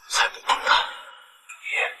才不碰她。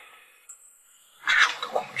这是我的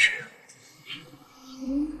工具。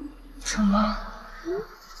怎么，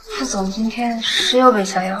傅总今天是又被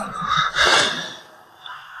下药了？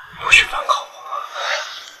我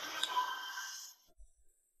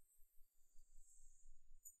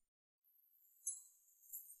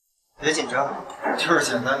别紧张，就是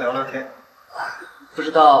简单聊聊天。不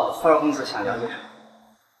知道富二公子想了解什么？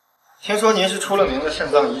听说您是出了名的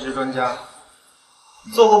肾脏移植专家，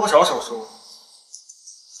做过不少手术，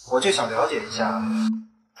我就想了解一下，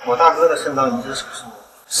我大哥的肾脏移植手术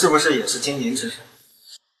是不是也是经您指使？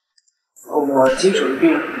我经手的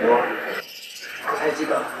病人很多，不太记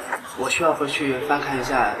得了，我需要回去翻看一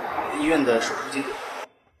下医院的手术记录。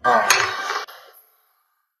啊，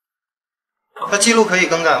那记录可以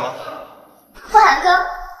更改吗？富寒哥，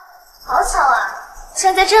好巧啊，竟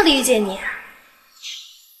然在这里遇见你。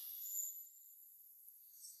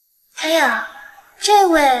哎呀，这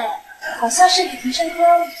位好像是给平生哥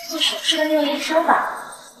做手术的那位医生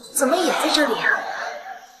吧？怎么也在这里啊？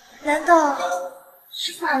难道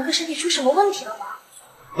是富寒哥身体出什么问题了吗？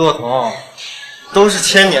骆童，都是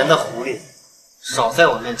千年的狐狸，少在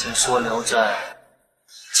我面前说《聊斋》，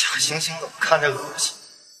假惺惺的，我看着恶心。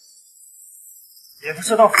也不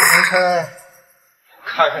知道傅成琛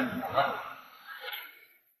看上你哪了。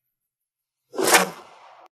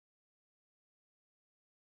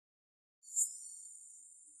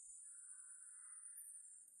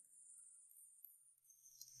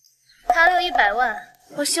他留100万，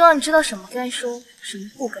我希望你知道什么该说，什么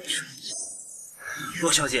不该说。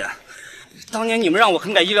骆小姐，当年你们让我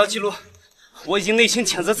更改医疗记录，我已经内心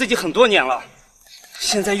谴责自己很多年了。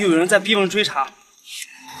现在又有人在逼问追查，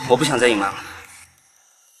我不想再隐瞒了。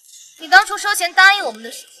你当初收钱答应我们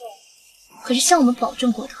的时候，可是向我们保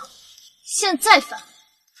证过的，现在反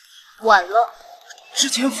晚了。之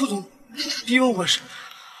前副总逼问我时，你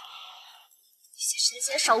些神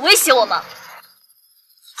仙少威胁我嘛！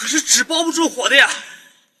可是纸包不住火的呀，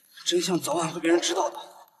真相早晚会被人知道的。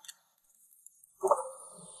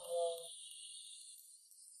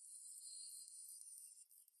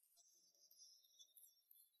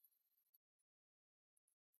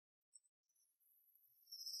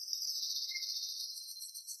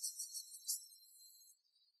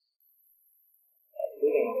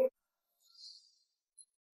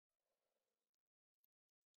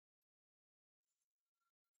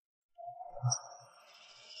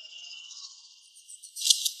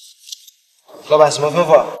老板，什么吩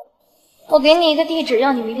咐啊？我给你一个地址，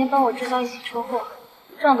让你明天帮我制造一起车祸，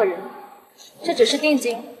撞个人。这只是定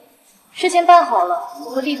金，事情办好了，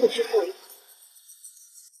我会立刻支付你。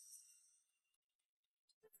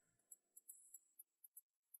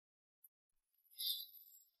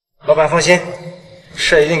老板放心，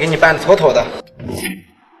事一定给你办得妥妥的。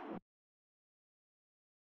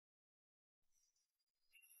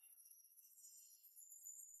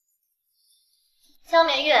江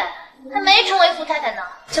绵月还没成为富太太呢，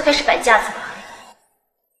就开始摆架子了。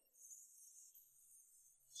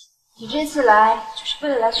你这次来就是为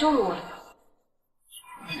了来羞辱我的？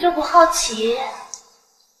你就不好奇，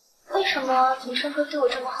为什么平生哥对我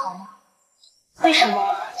这么好吗？为什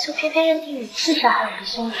么就偏偏认定你是杀害我的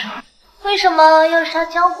凶手？为什么要杀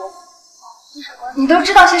江国？为什么？你都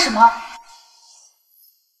知道些什么？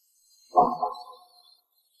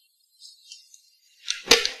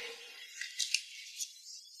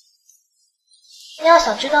你要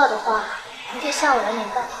想知道的话，明天下午2点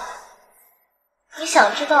半。你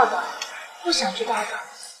想知道的，不想知道的，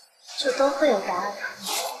就都会有答案的。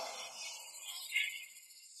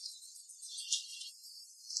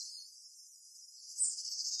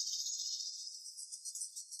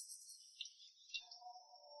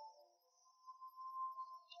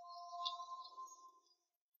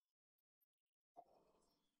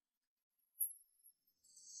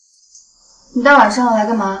你大晚上来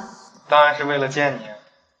干嘛？当然是为了见你。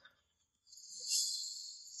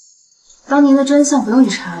当年的真相不用你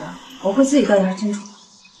查了，我会自己调查清楚。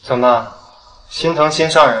怎么，心疼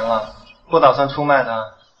心上人了？不打算出卖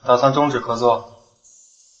他，打算终止合作？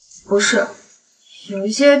不是，有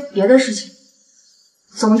一些别的事情。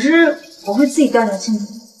总之，我会自己调查清楚，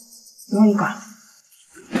不用你管。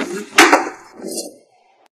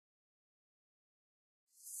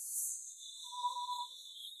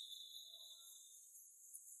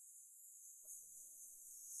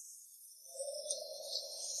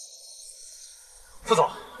副总，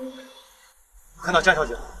看到江小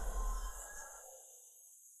姐了。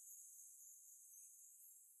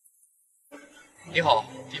你好，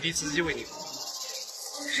滴滴司机为您。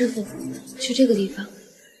师傅，去这个地方。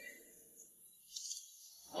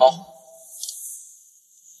好。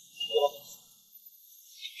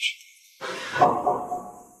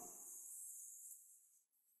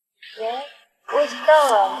喂，我已经到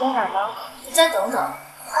了，你在哪儿呢？你再等等，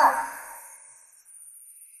快。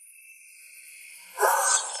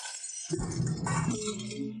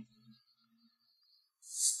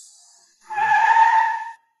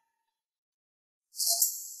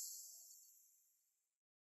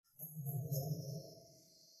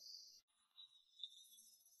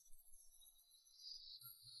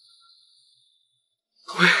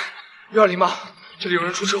120吗？这里有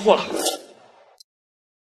人出车祸了。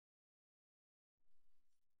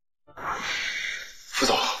副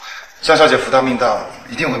总，江小姐福大命大，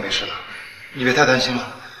一定会没事的，你别太担心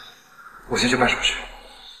了。我先去办手续。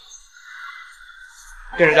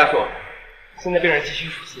病人家属，现在病人急需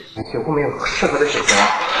输血，血库没有适合的血型，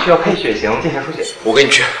需要配血型进行输血。我跟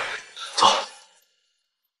你去，走。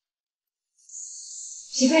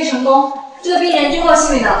匹配成功，这个病人均够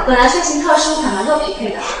幸运的，本来血型特殊，还蛮多匹配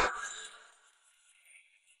的。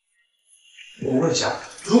我问一下，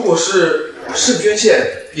如果是肾捐献，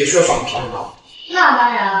也需要双匹配吗？那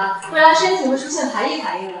当然了，不然身体会出现排异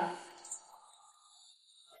反应的。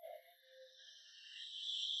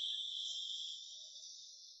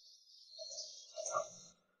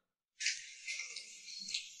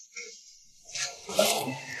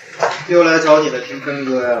又来找你的听分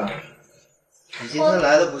哥呀？你今天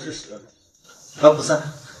来的不是时候。啊，不在。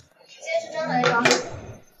今天是真来找你。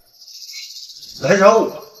来找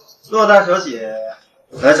我？骆大小姐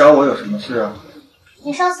来找我有什么事啊？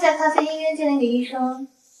你上次在咖啡因院见那个医生，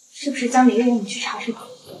是不是将你约你去查这个？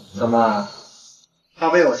怎么？他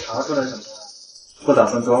被我查出来什么？不打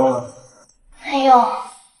算装了？哎呦，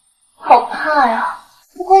好怕呀！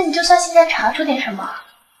不过你就算现在查出点什么，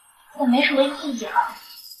也没什么意义了。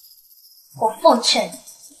我奉劝你，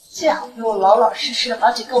最好给我老老实实的把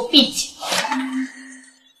嘴给我闭紧。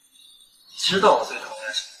你知道我最讨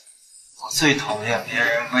厌什么？我最讨厌别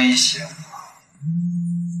人威胁我。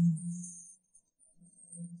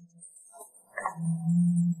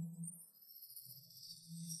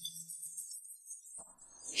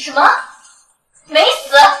什么？没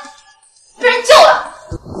死？被人救了？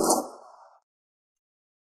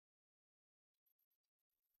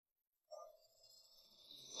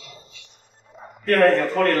病人已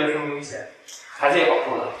经脱离了生命危险，孩子也保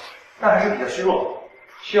住了，但还是比较虚弱，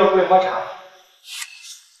需要住院观察。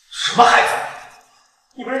什么孩子？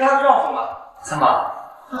你不是她的丈夫吗？三妈，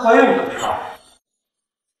她怀孕你怎么知道？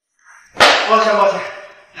抱歉抱歉，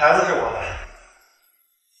孩子是我的。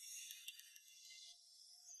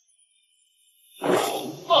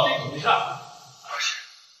到底怎么回事？不是，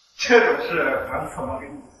这种事俺怎么跟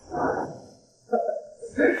你？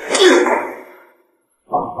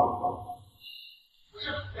不是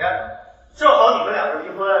讨厌的，正好你们两个离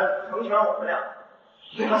婚，成全我们俩，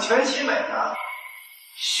对吧？全其美呢。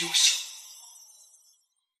休想！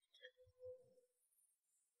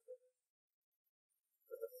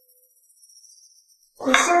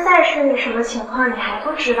你现在身体什么情况，你还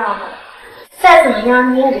不知道吗？再怎么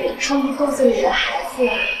样，你也得注意肚子里的孩子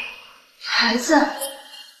呀。孩子？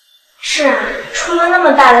是啊，出了那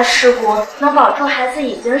么大的事故，能保住孩子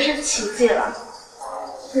已经是奇迹了。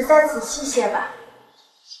你再仔细些吧。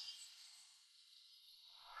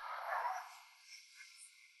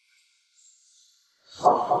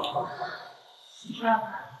你这样吧，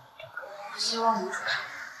我希望你出事。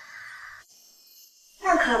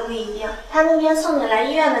那可不一样，他那天送你来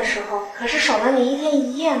医院的时候，可是守了你1天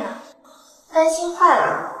1夜呢，担心坏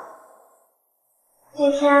了。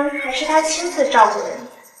那天还是他亲自照顾的你，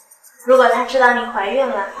如果他知道你怀孕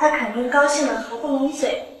了，他肯定高兴的合不拢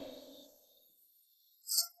嘴。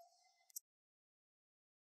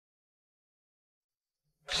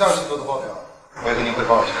下个星期的报表，我也跟您汇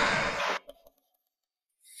报一下。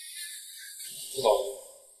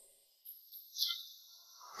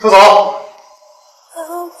副总，副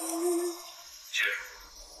总，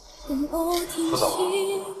副总，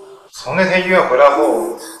从那天医院回来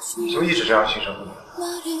后，你就一直这样心神不宁。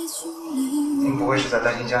您不会是在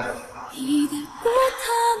担心江小姐吧？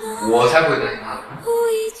我才不会担心她。副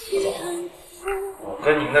总，我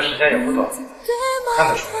跟您的时间也不短，看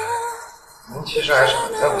得出来，您其实还是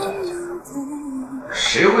很在乎江小姐的。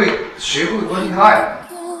谁会关心她呀？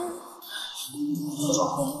副总，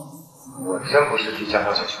我真不是替江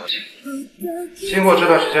小姐求情。经过这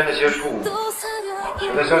段时间的接触，我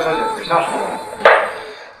觉得江小姐不像是个人。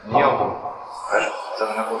您要不还是好好再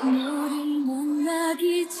跟她沟通一下。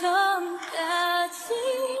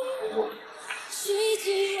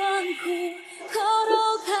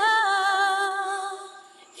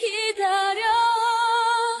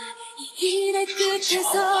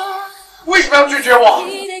为什么要拒绝我？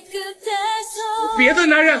有别的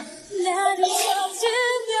男人。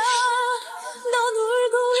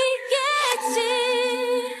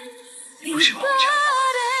不喜欢我讲话。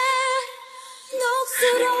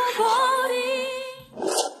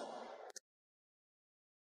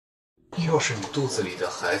要是你肚子里的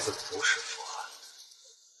孩子不是福汉，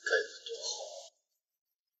该有多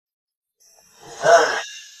好。哎，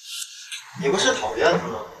你不是讨厌他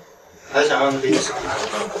吗？还想让他给你生孩子？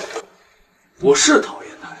我是讨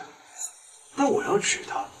厌他呀，但我要娶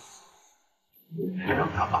她，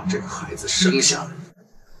让他把这个孩子生下来。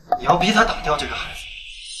你要逼他打掉这个孩子，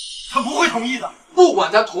他不会同意的。不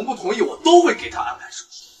管他同不同意，我都会给他安排手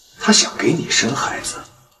术。他想给你生孩子，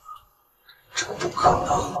这不可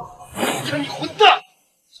能。这你混蛋！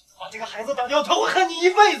把这个孩子打掉，他会恨你一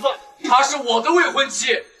辈子。她是我的未婚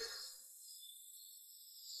妻，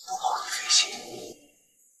不劳你费心。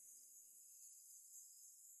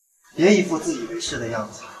别一副自以为是的样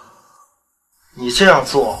子，你这样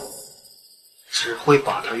做只会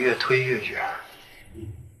把他越推越远。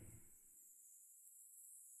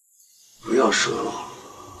不要说了，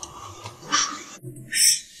不属于。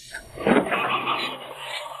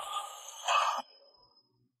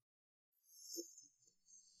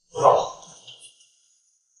副总，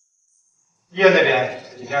医院那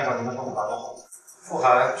边已经按照您的吩咐打掉，傅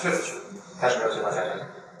涵确实去了，但是没有接到家长。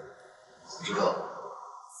知道。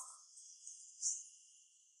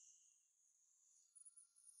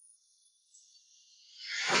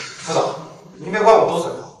副总，您别管我多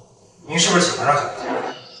嘴了，您是不是喜欢上小姐？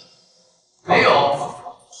没有。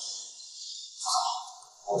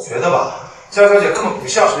我觉得吧，江小姐根本不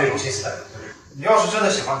像是那种心思的人。你要是真的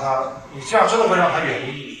喜欢她，你这样真的会让她远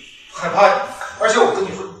离你，害怕你。而且我跟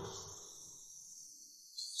你说，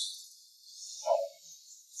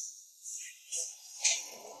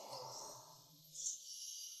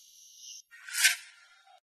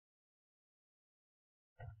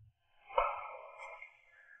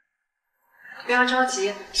不要着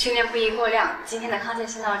急，训练不宜过量。今天的康健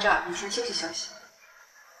先到这儿，你先休息休息。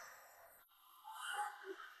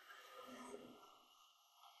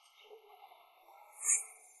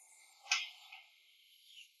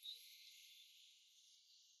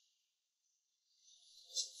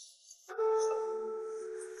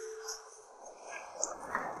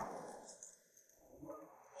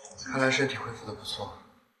看来身体恢复的不错。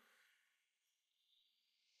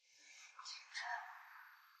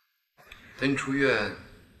等你出院，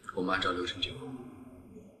我们按照流程结婚。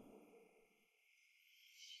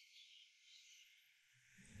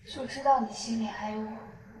我知道你心里还有我，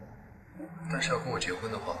但是要跟我结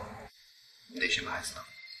婚的话，你得先把孩子拿。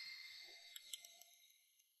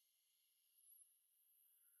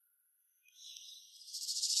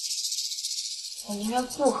我宁愿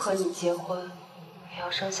不和你结婚，也要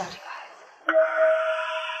生下这个孩子。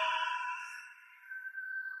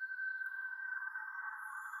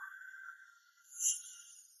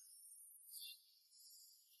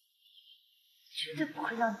绝对不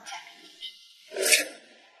会让你嫁给别人。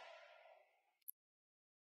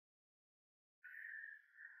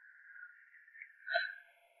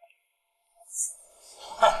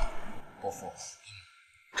伯父，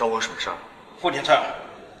找我有什么事儿？傅廷琛，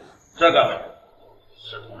这个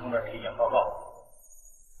是彤彤的体检报告。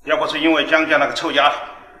要不是因为江家那个臭丫头，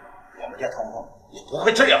我们家彤彤也不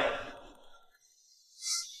会这样。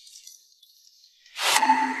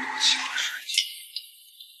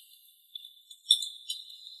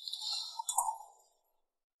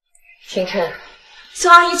廷琛，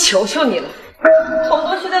宋阿姨求求你了，彤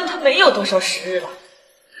彤现在她没有多少时日了，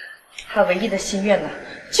她唯一的心愿呢，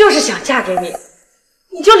就是想嫁给你，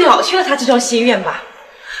你就了却了她这桩心愿吧。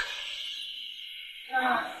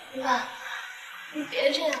妈，你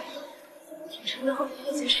别这样了，廷琛的后面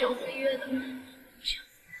已经是有婚约的，这样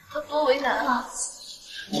他多为难啊！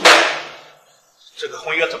这个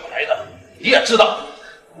婚约怎么来的？你也知道，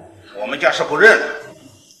我们家是不认的。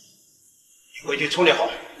你回去处理好，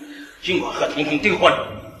尽管和彤彤订婚。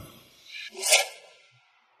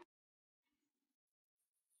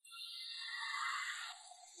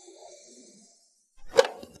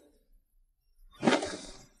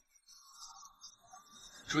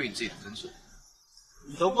注意你自己的分寸。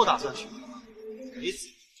你都不打算娶她，没死。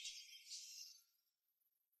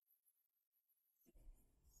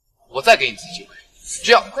我再给你一次机会，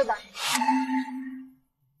这样。会吧？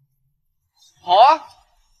好啊，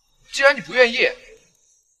既然你不愿意，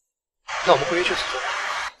那我们婚约就此作罢。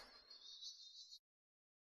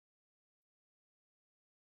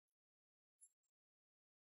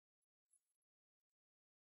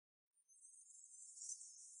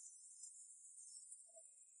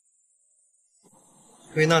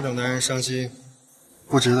为那种男人伤心，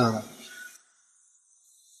不值得的。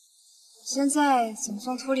现在总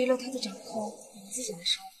算脱离了他的掌控，有自己的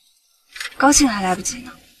生活，高兴还来不及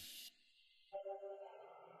呢。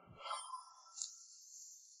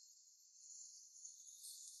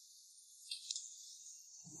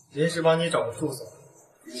临时帮你找个住所，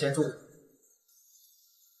你先住。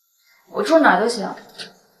我住哪儿都行，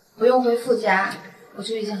不用回傅家，我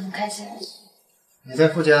就已经很开心了。你在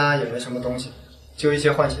傅家也没什么东西，就一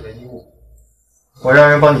些换洗的衣物，我让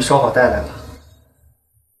人帮你收好带来了。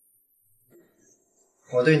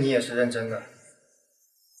我对你也是认真的。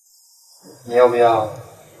你要不要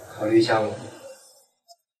考虑一下我？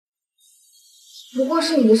不过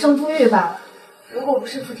是你的胜负欲罢了。如果不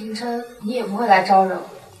是傅廷琛，你也不会来招惹我。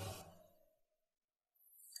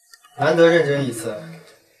难得认真一次，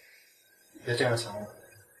别这样想我。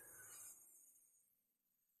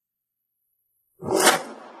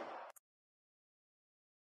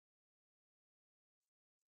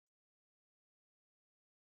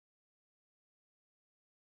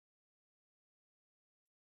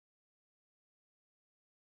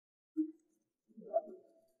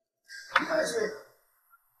还是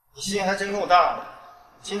你心还真够大的，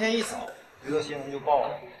今天一早娱乐新闻就报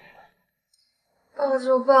了。报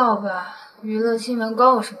就报吧，娱乐新闻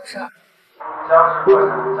关我什么事儿？江氏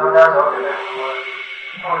江家小姐妹离婚，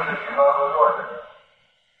陆氏提分合作时，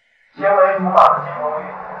因为无法自己公寓。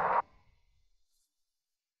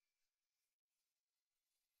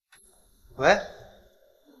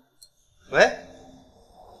喂，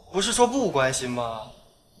不是说不关心吗？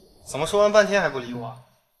怎么说完半天还不理我？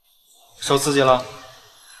受刺激了？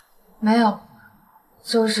没有，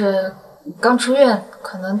就是刚出院，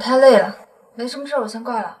可能太累了，没什么事，我先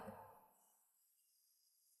挂了。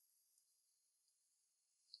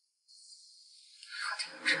傅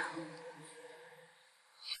廷琛，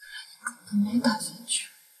可能没打进去。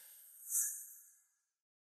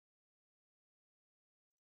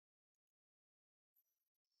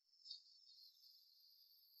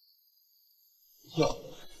哟，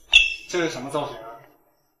这是什么造型啊？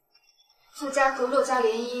傅家和骆家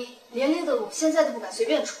联姻，连累的我现在都不敢随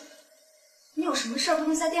便出门。你有什么事不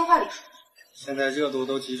能在电话里说？现在热度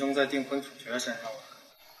都集中在订婚主角身上了，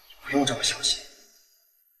不用这么小心。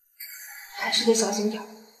还是得小心点，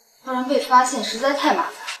不然被发现实在太麻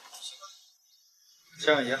烦。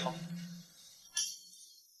这样也好。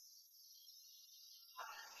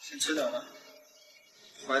先吃点吧，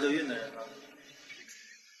怀着孕的人呢？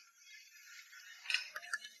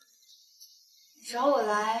你找我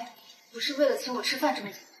来，不是为了请我吃饭这么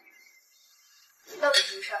简单。到底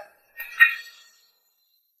什么事儿？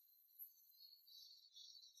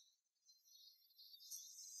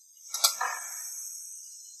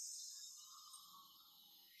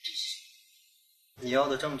你要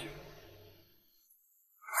的证据。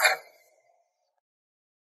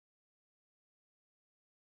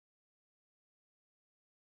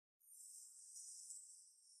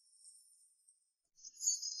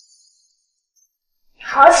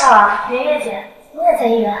好巧啊，圆月姐，你也在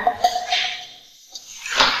医院？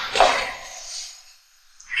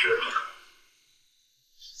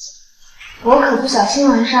我可不想新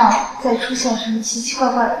闻上再出现什么奇奇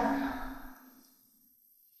怪怪的人。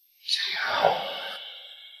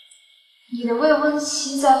你的未婚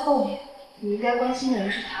妻在后面，你应该关心的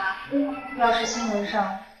人是她。要是新闻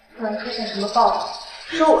上突然出现什么报道，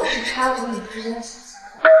说我是插足你们之间的小三，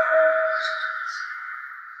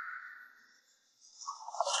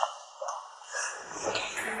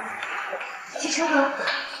启程哥，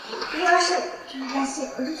应该是这封信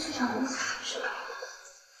不是去上东西是吧？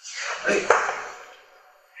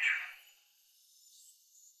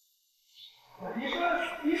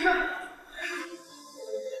医生。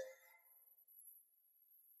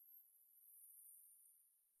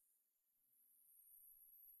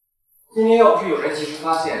今天要不是有人及时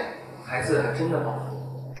发现，孩子还真的保不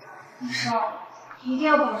住。医生，一定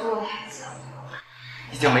要保住我的孩子。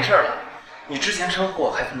已经没事了，你之前车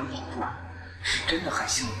祸孩子能保住，是真的很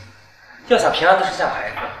幸运。要想平安的生下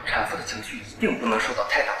孩子，产妇的情绪一定不能受到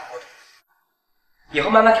太大的波动。以后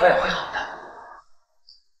慢慢调养会好的。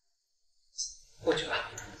过去吧。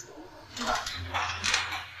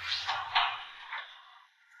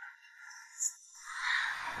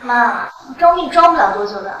妈，我装病装不了多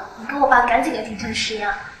久的，你跟我爸赶紧给廷琛施压，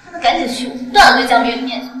让他赶紧去，断了对江月的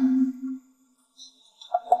念想。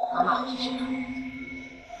妈妈，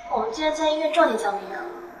我们今天在医院撞见江明了，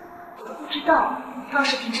我都不知道，当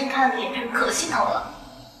时廷琛看的脸真可心疼了。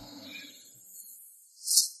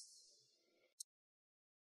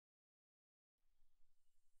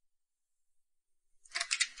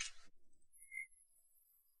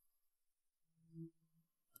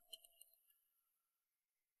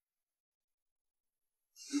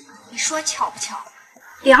你说巧不巧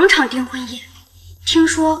？2场订婚宴，听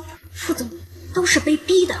说副总都是被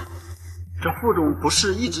逼的。这副总不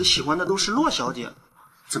是一直喜欢的都是骆小姐，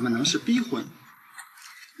怎么能是逼婚？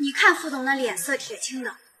你看副总那脸色铁青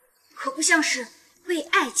的，可不像是为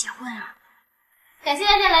爱结婚啊！感谢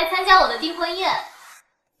大家来参加我的订婚宴。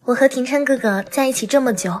我和廷琛哥哥在一起这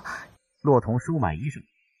么久，骆童收买医生。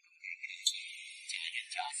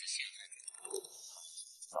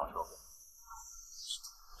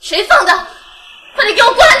谁放的？放把你给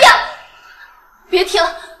我关掉！别提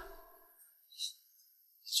了。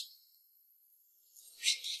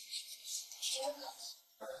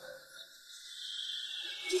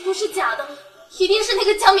这不是假的，一定是那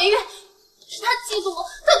个江明月，是他嫉妒我，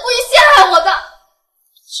他故意陷害我的。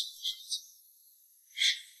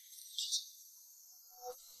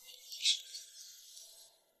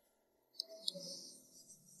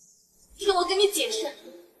听我跟你解释。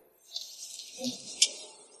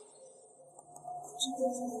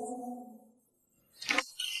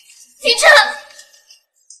秦琛，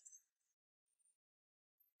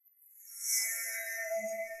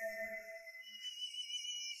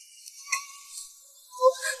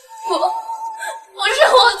不是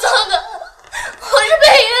我做的，我是被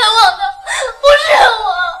冤枉的，不是我，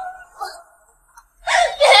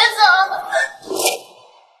别走。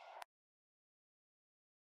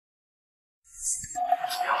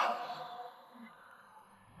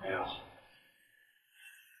没有，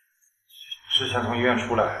之前从医院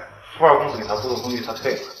出来，富二公子给他租的公寓他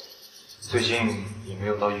退了，最近也没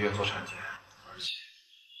有到医院做产检，而且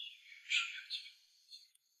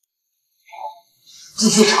继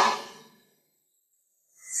续查。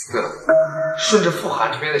对了，顺着傅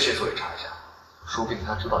寒这边的线索也查一下，说不定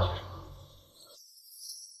他知道些什么。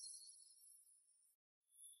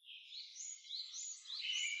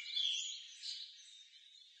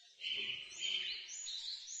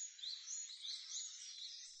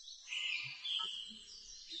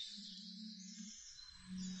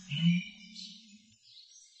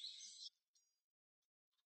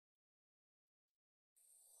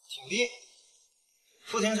挺厉害，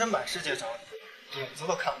傅庭琛满世界找你，影子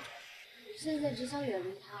都看不着。我现在只想远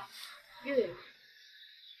离他，越远越好。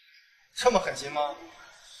这么狠心吗？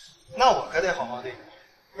那我可得好好对你，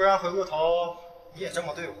不然回过头你也这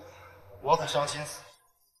么对我，我可伤心死。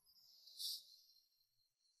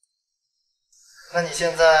那你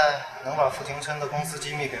现在能把傅庭琛的公司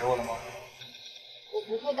机密给我了吗？我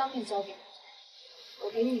不会当面交给你，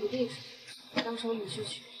我给你个地址，到时候你去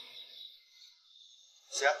取。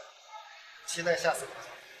行，期待下次合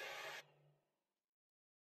作。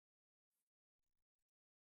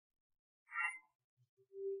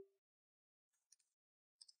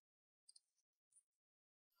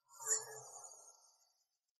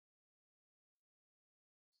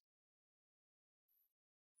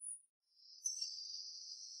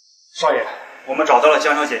少爷，我们找到了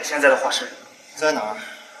江小姐现在的画室，在哪儿？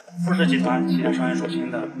富士集团旗下商业中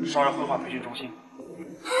心的少儿绘画培训中心。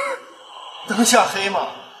灯下黑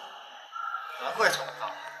吗？难怪找不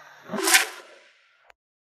到。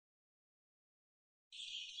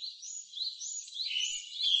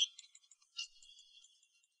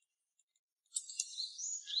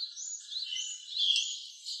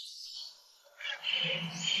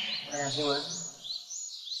看下新闻，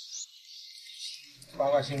八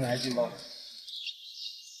卦新闻还劲爆。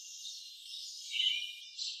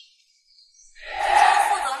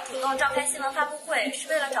副总主动召开新闻发布会，是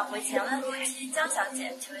为了找回前未婚妻江小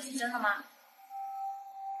姐，请问是真的吗？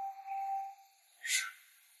是。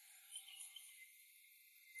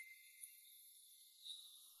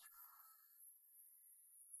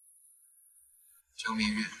江明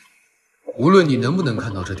月，无论你能不能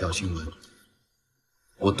看到这条新闻，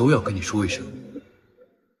我都要跟你说一声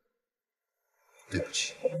对不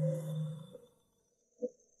起。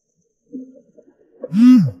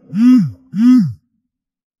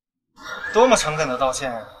多么诚恳的道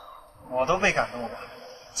歉，我都被感动了。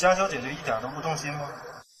江小姐就一点都不动心吗？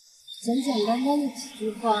简简单单的几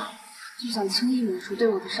句话，就想轻易免除对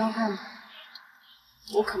我的伤害吗？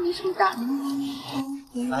我可没什么大脑。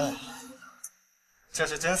哎，这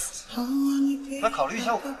是真死心。那考虑一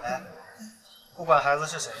下我呗，不管孩子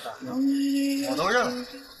是谁的，我都认了。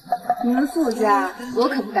你们傅家，我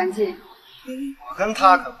可不敢进。我跟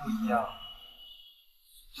他可不一样。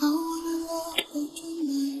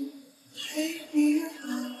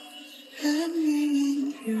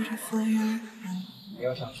你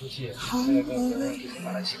要想出气，现在跟别人一起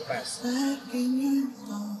把他气个半死。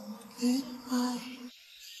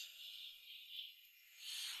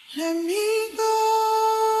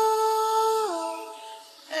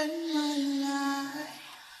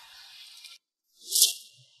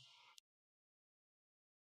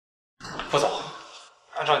副总，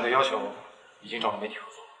按照你的要求，已经找了媒体合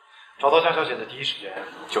作，找到江小姐的第一时间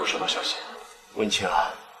就收到消息。文清，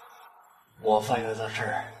我发觉到这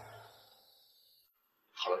儿。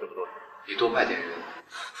好了这么多，你多派点人。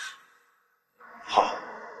好。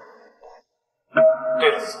对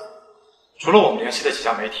了，除了我们联系的几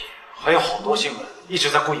家媒体，还有好多新闻一直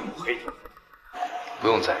在故意抹黑你。不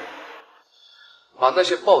用在意，把那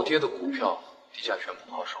些暴跌的股票低价全部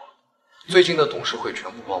抛售了，最近的董事会全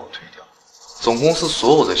部帮我推掉，总公司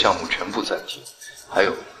所有的项目全部暂停，还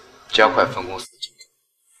有加快分公司的进程。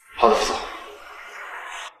好的，副总。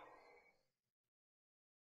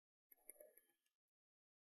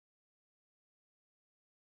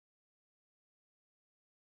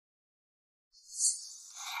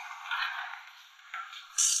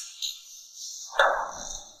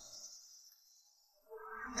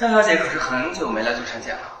江小姐可是很久没来做产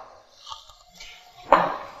检了。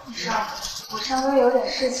你上，我稍微有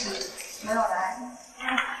点事情没有来，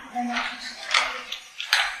慢慢出事。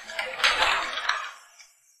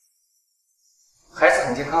孩子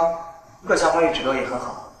很健康，各项发育指标也很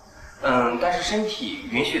好。但是身体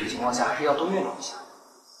允许的情况下，还是要多运动一下。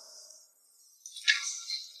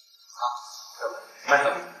好，慢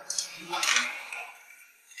走。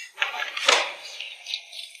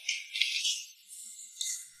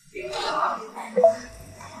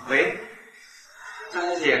喂，张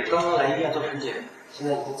小姐刚刚来医院做产检，现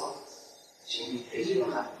在已经走了，请你陪着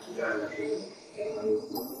她。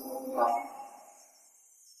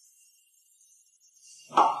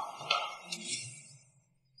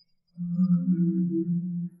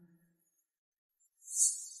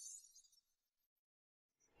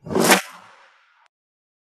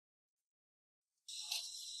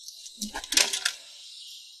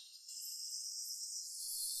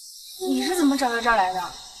你是怎么找到这儿来的？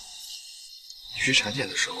你去产检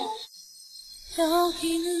的时候，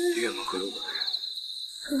医院门口有我的人。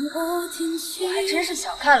我还真是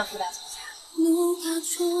小看了傅大总裁。都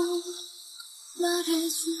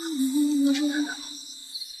是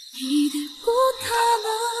他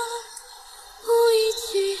的。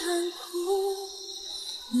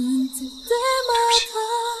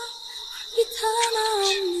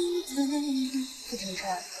傅晨晨，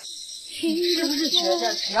你是不是觉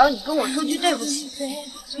得只要你跟我说句对不起，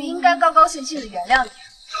我就应该高高兴兴的原谅你？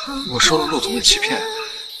我受了陆总的欺骗，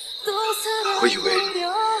我以为给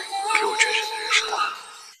我全身的人是他，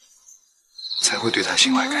才会对他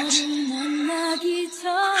心怀感激。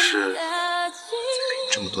可是，在跟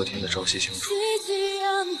你这么多天的朝夕相处，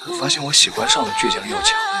我发现我喜欢上了倔强又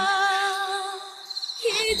强的你。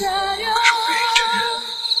可是我愿意承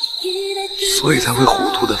认，所以才会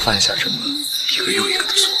糊涂的犯下这么一个又一个的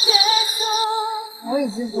错误。我已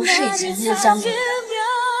经不是以前那个江明了，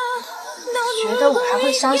你觉得我还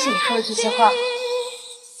会相信你说的这些话吗？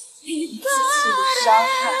一次次的伤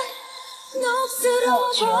害，让我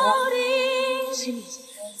绝望，心里已经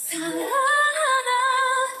没有滋味。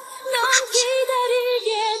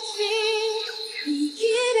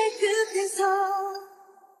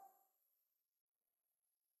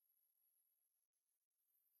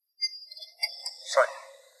少爷，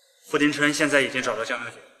傅丁春现在已经找到江小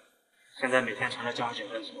姐，现在每天缠着江小姐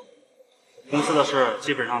认错。公司的事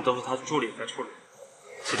基本上都是他助理在处理，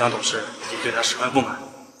其他董事已经对他十分不满。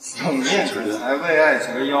冷面总裁为爱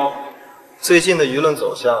折腰，最近的舆论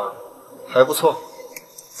走向还不错。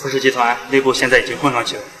富士集团内部现在已经混乱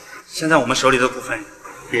起来，现在我们手里的股份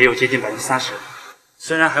也有接近30%，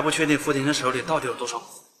虽然还不确定傅丁春手里到底有多少股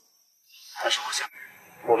份，但是我想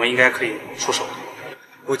我们应该可以出手。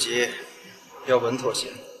不急，要稳妥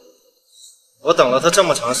些。我等了他这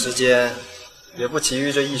么长时间，也不急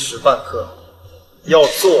于这一时半刻。要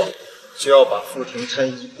做，就要把傅廷琛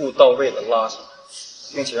一步到位的拉下来，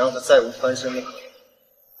并且让他再无翻身的可能。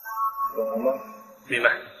懂了吗？明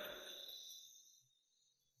白。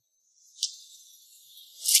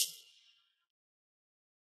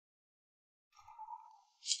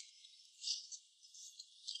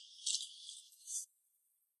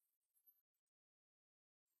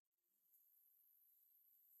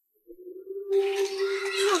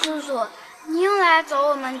傅叔叔，你又来找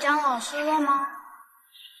我们姜老师了吗？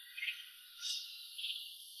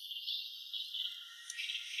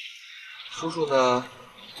叔叔呢，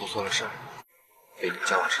做错了事，被你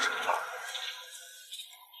姜老师惩罚，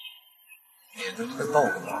你能不能帮我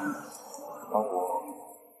个忙，帮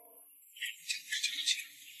我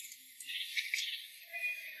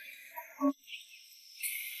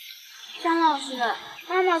姜老师交钱？姜老师，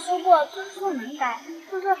妈妈说过知错能改，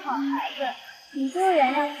都是好孩子，你就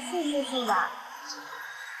原谅傅叔叔吧。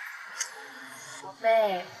宝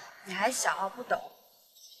贝，你还小不懂。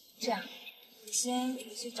这样，你先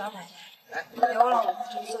回去找奶奶，别忘了我们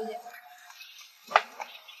中秋节。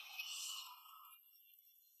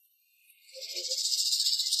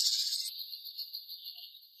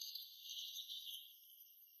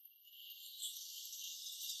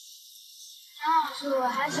姜老师，我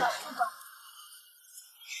还小不懂。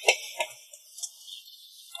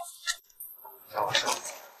姜老师，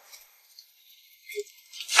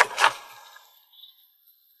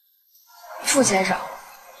傅先生，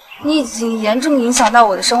你已经严重影响到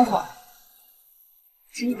我的生活，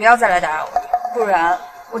请你不要再来打扰我，不然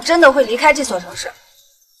我真的会离开这所城市。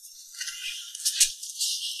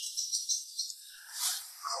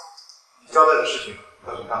交代的事情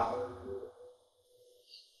要去干好。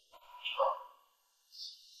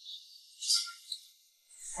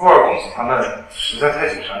富二公子他们实在太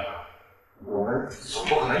谨慎了，我们总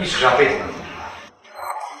不可能一直这样被动的。这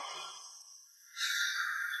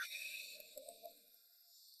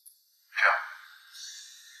样，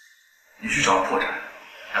你去找个破绽，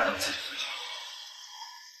让他们自己分析。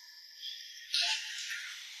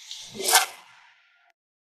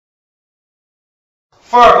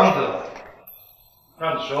富二公子，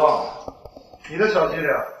让你失望了，你的小伎俩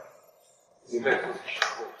已经被父亲识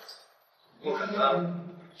破，不可能。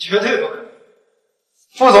绝对不可能！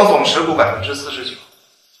副总总持股49%，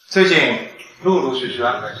最近陆陆续续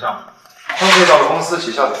安排项目分配到了公司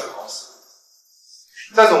旗下的子公司，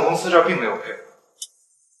在总公司这儿并没有配合，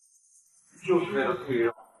就是为了故意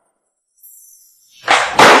让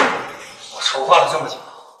我筹划了这么久，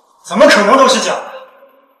怎么可能都是假的？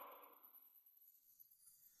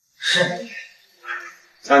是你，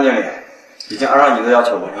张经理，已经按照你的要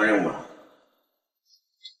求完成任务了。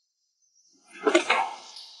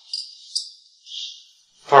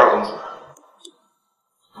富二公子，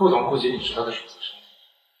副总不仅仅是他的手足兄弟，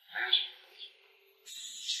还有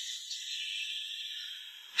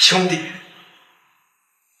兄弟，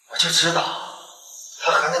我就知道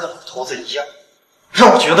他和那个老头子一样，让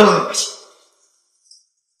我觉得恶心。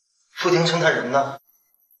傅廷琛他人呢？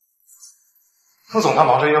副总他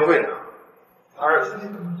忙着约会呢，哪有时间？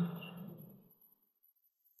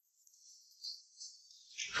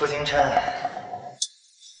傅廷琛，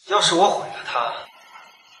要是我毁了他，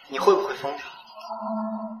你会不会疯掉？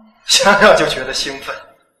想想就觉得兴奋。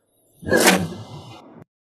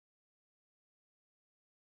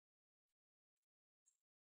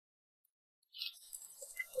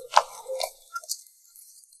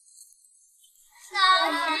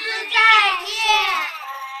老师再见。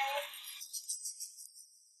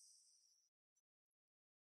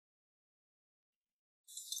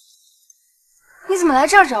你怎么来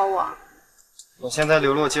这儿找我？我现在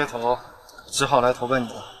流落街头，只好来投奔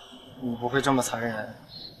你了。你不会这么残忍，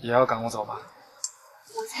也要赶我走吧？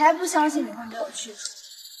我才不相信你会没有去处。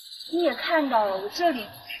你也看到了，我这里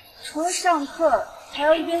除了上课，还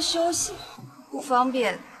要一边休息，不方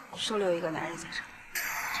便收留一个男人在这儿。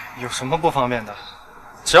有什么不方便的？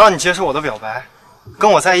只要你接受我的表白，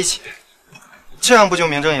跟我在一起，这样不就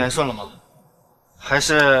名正言顺了吗？还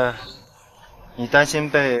是你担心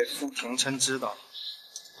被傅廷琛知道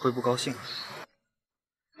会不高兴？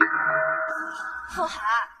傅海，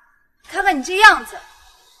看看你这样子，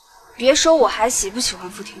别说我还喜不喜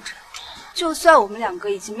欢傅廷琛，就算我们两个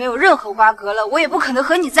已经没有任何瓜葛了，我也不可能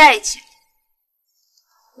和你在一起。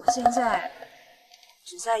我现在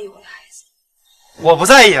只在意我的孩子。我不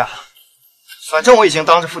在意啊，反正我已经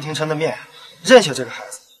当着傅廷琛的面认下这个孩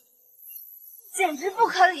子，简直不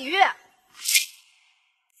可理喻。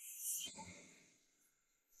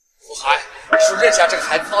傅海，你说认下这个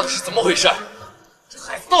孩子到底是怎么回事？这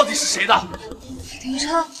孩子到底是谁的？傅廷琛，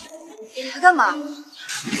你来干嘛？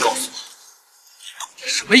你告诉我，这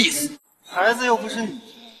什么意思？孩子又不是你，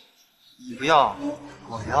你不要，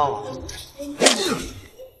我要啊！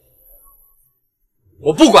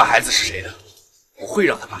我不管孩子是谁的，我会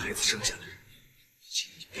让他把孩子生下来。请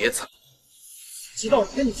你别走。知道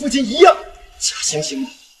你跟你父亲一样假惺惺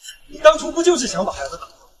的，你当初不就是想把孩子打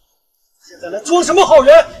掉？现在来装什么好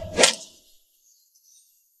人？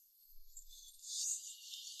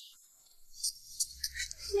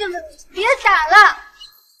你们别打了，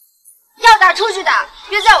要打出去打，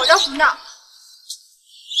别在我这胡闹。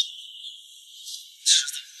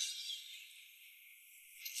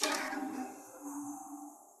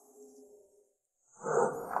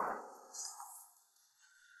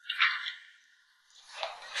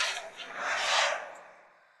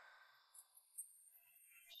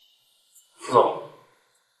副总，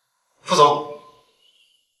副总，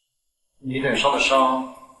你脸上的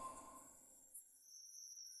伤，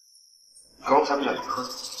刚才不小心磕的。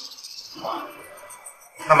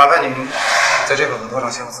那麻烦您在这个额头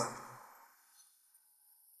上签个字。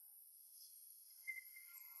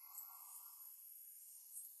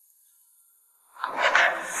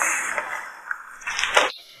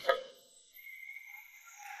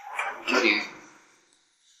经理，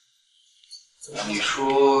你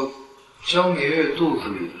说江明月肚子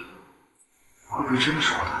里的会不会真的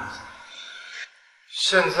是我的孩子？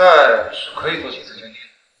现在是可以做亲子鉴定，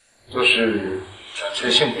就是准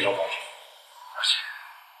确性不受保证，而且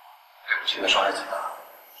对母亲的伤害极大。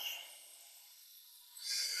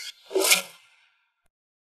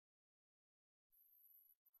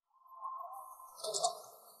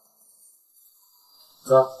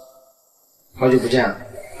哥，好久不见了，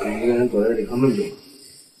你一个人躲在这里很闷久。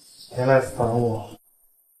别来烦我。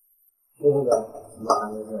不哥，妈还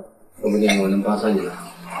没事，说不定我能帮上你呢。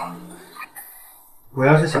我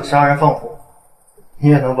要是想杀人放火，你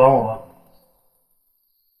也能帮我吗？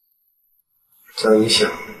只要你想，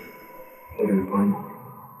我就能帮你。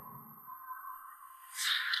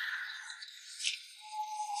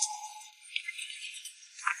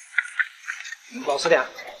老实点，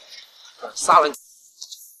杀了你！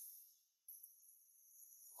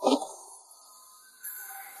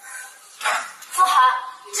傅寒，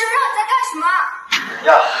你知不知道你在干什么？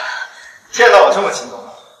呀，见到我这么激动，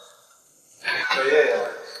小月月，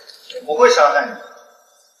我不会伤害你，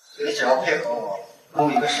你只要配合我，录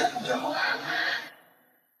一个视频就好。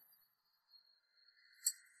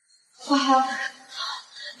傅寒，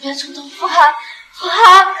别冲动，傅寒，傅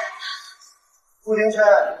寒。傅庭琛，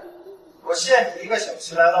我限你1个小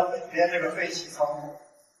时来到北边这个废弃仓库，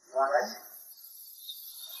我来。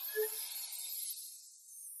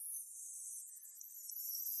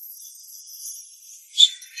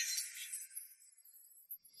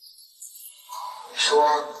你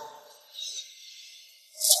说，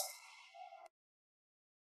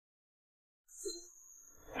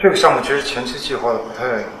这个项目其实前期计划的不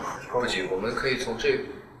太不急，我们可以从这个。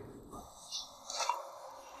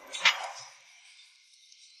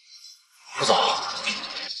副总，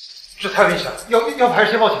这太危险了，要不还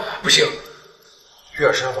是先报警？不行，月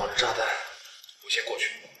儿身上绑着炸弹，我先过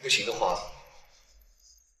去。不行的话，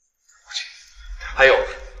不行。还有，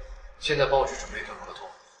现在帮我去准备一份合同，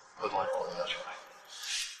合同按照我的要求来。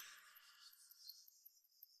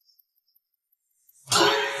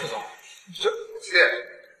副总，去。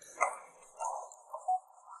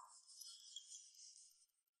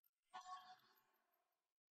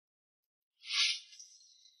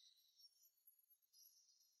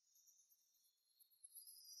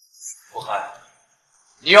傅寒，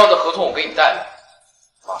你要的合同我给你带来，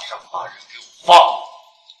马上把人给我放了。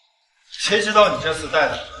谁知道你这次带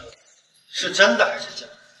的是真的还是假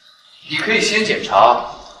的？你可以先检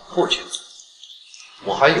查后签字，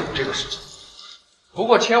我还有这个事情。不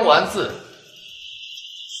过签完字，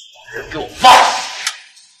把人给我放了。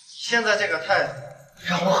现在这个态度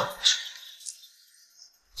让我很失望。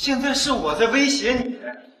现在是我在威胁你，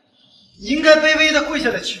你应该卑微的跪下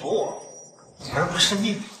来求我，而不是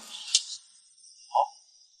命令。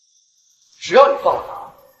只要你放了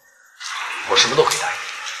他，我什么都可以答应。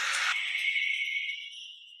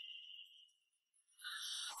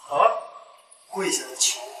好了，跪下来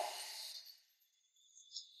求我。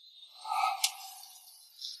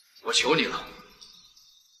我求你了，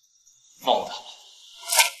放了他吧。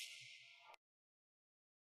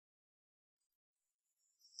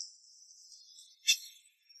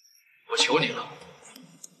我求你了，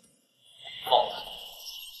放了他。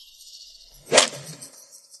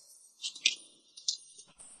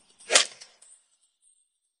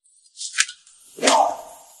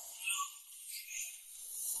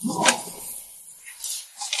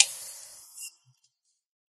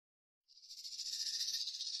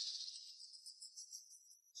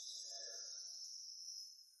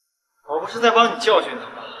我不是在帮你教训他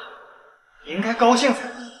吗？你应该高兴才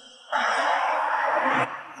对。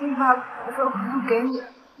已经把股份合同给你了，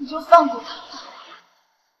你就放过他吧。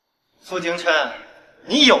傅庭琛，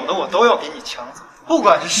你有的我都要给你抢走，不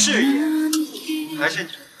管是事业还是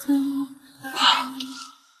你。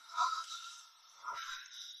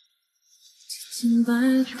你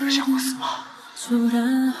不是想我死吗？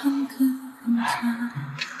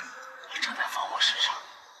把炸弹放我身上，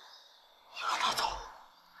就让他走。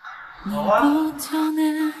好啊，成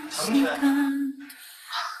全。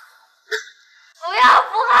不要，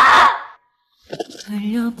傅寒！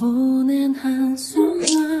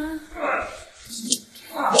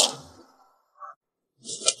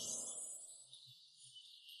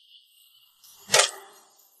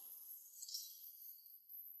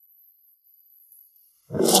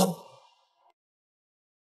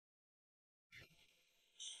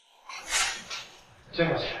江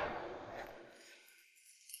小姐，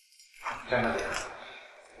江小姐，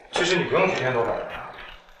其实你不用提前多少人，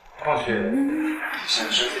况且你现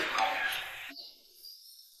在身体不高。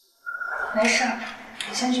没事，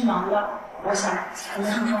你先去忙吧，我想和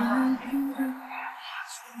他说说话。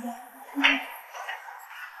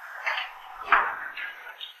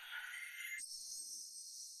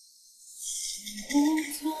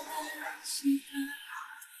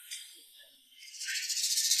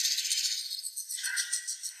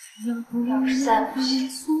要是再不行，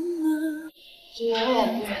就永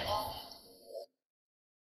远不远到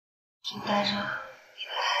你带着你的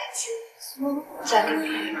孩子，再给别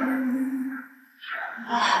人。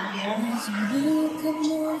要喊别人。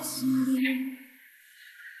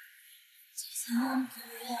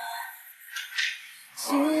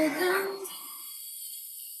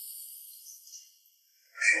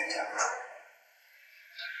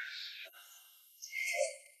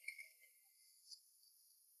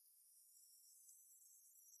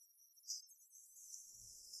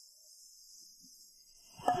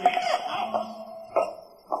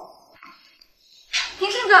庭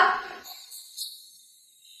胜哥，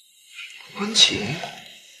温情，你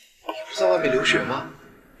不是在外面留学吗？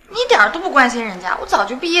你一点都不关心人家，我早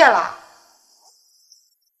就毕业了。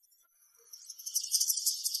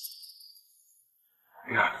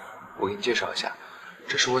玉儿，我给你介绍一下，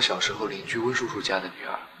这是我小时候邻居温叔叔家的女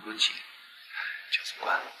儿温情，叫总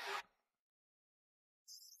管。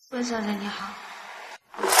温小姐你好。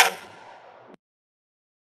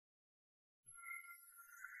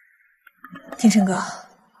庭琛哥，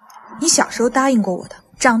你小时候答应过我的，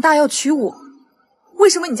长大要娶我，为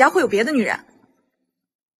什么你家会有别的女人？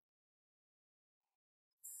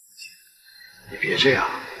你别这样，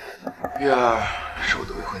玉儿是我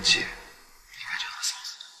的未婚妻，你该叫她嫂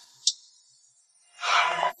子。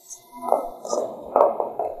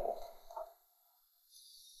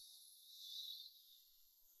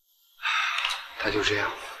她就这样，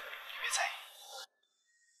你别在意。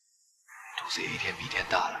肚子也一天比一天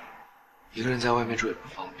大了，一个人在外面住也不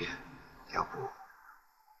方便，要不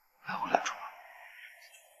来我来住吧。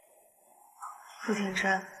傅庭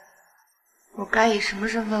琛，我该以什么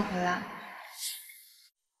身份回来？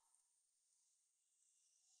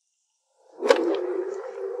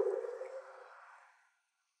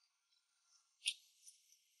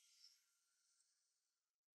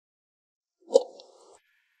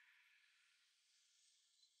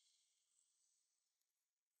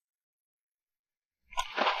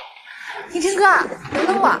庭琛哥，等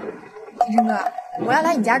等我。庭琛哥，我要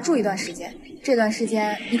来你家住一段时间，这段时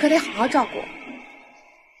间你可得好好照顾我。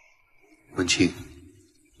文清，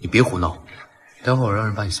你别胡闹，待会儿我让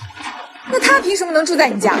人把你送回去。那他凭什么能住在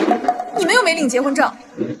你家？你们又没领结婚证。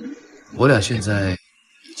我俩现在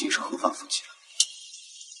已经是合法夫妻了。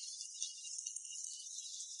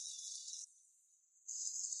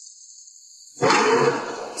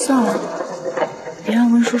算了，别让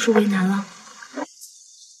温叔叔为难了。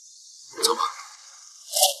走吧。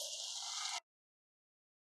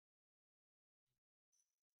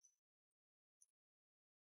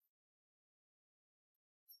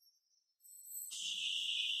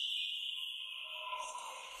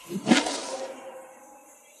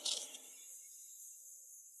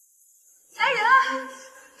来人啊！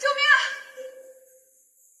救命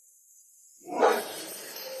啊！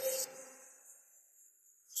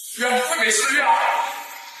月儿，快没事，月儿。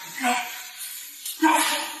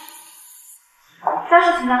家属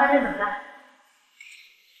请在外面等待。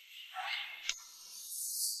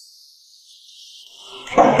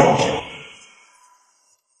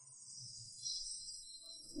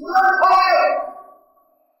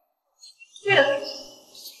对了，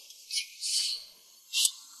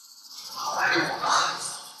来这么大汉子，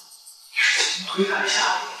你是轻轻推他一下，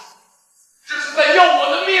这是在要我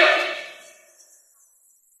的命！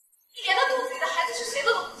你连他肚子里的孩子是谁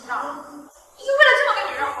的都不知道，你就为了这么个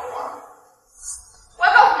女人好我？我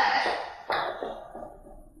要告诉奶奶。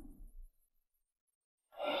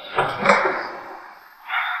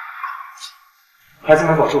孩子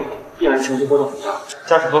们保重，病人情绪波动很大，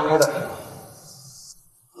家属多开导。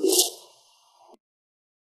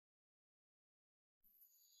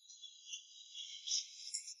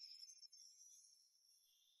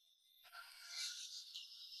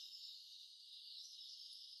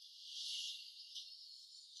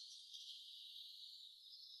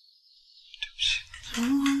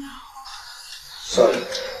少爷，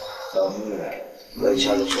老夫人来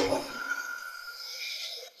下来说话。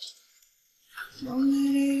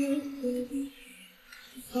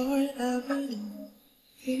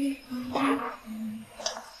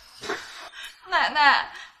奶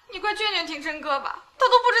奶，你快劝劝庭琛哥吧，他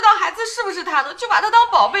都不知道孩子是不是他的，就把他当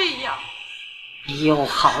宝贝一样。哎呦，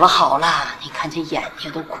好了好了，你看这眼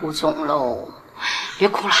睛都哭肿喽，别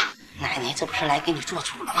哭了，奶奶这不是来给你做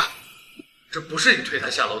主了吗？这不是你推他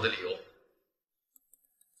下楼的理由。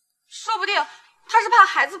说不定他是怕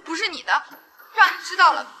孩子不是你的，让你知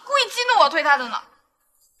道了，故意激怒我推他的呢。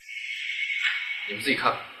你们自己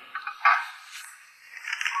看吧。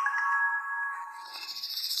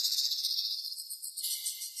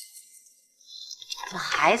那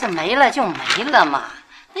孩子没了就没了嘛，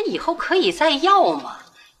那以后可以再要嘛。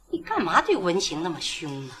你干嘛对文晴那么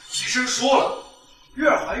凶呢？医生说了，月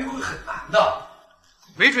儿怀孕会很难的，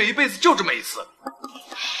没准一辈子就这么一次。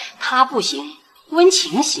他不行，温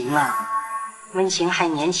情行啊，温情还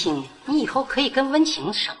年轻，你以后可以跟温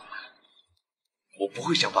情生啊。我不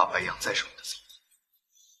会像爸爸一样再受你的骚扰。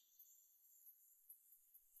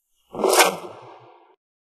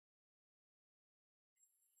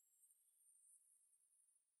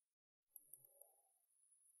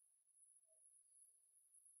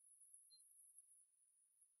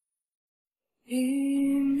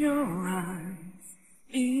In your eyes,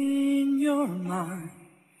 in your mind,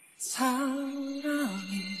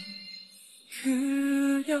 사랑이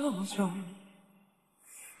그려져.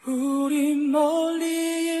 우리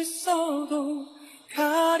멀리 있어도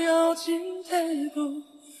가려진 대도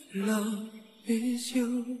Love is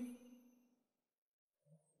you.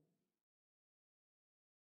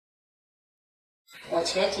 我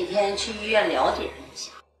前几天去医院了解了一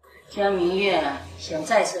下，江明月想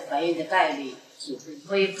再次怀孕的概率几乎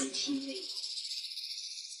微乎其微。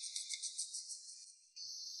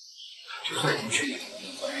就算已经确定不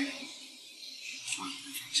能怀孕，我也不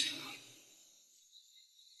放心了。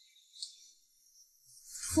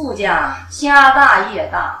傅家家大业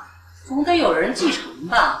大，总得有人继承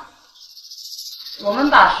吧。我们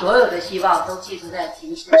把所有的希望都寄托在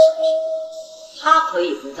婷婷身上，她可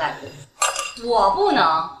以不在乎，我不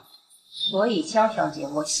能。所以江小姐，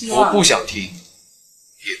我希望……我不想听，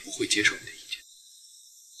也不会接受你的意见。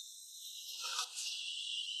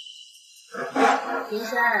庭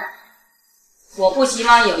山，我不希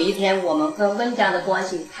望有一天我们跟温家的关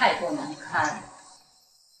系太过难堪。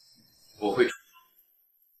我会。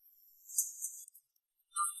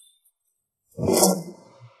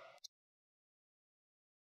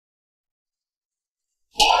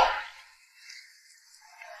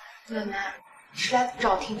奶奶，是来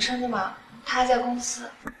找庭琛的吗？他还在公司。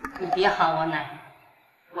你别喊我奶奶，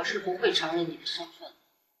我是不会承认你的身份。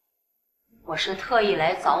我是特意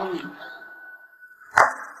来找你的。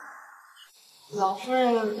老夫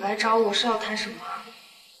人来找我是要谈什么？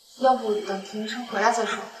要不等庭琛回来再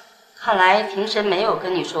说。看来庭琛没有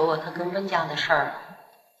跟你说过他跟温家的事儿。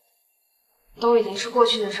都已经是过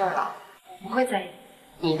去的事儿了，我不会在意。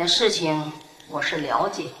你的事情我是了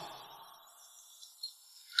解。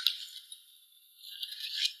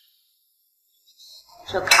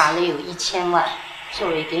这卡里有1000万，作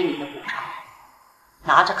为给你的补偿。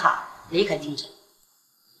拿着卡离开京城。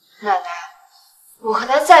奶奶，我和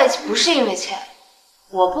他在一起不是因为钱。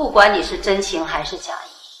我不管你是真情还是假意，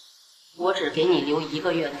我只给你留1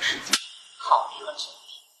个月的时间，考虑问题。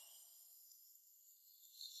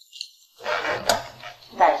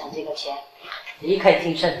带着这个钱离开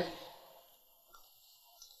京城。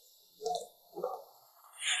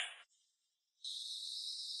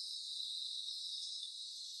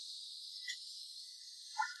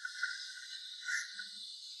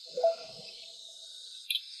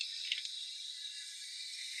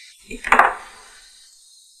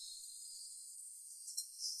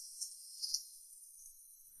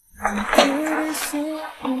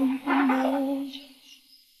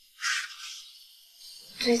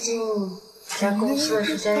最近在公司的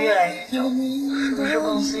时间越来越久，是不是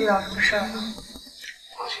公司遇到什么事儿了？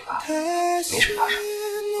放心吧，没什么大事，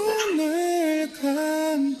我在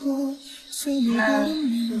处理。那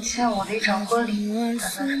你欠我的一场婚礼打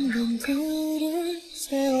算什么时候给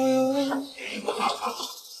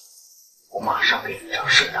我马上给你一场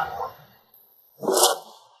盛大的婚礼。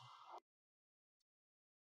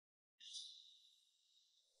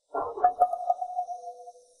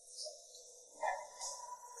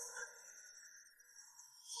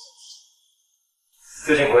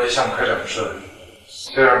最近国际项目开展不顺利，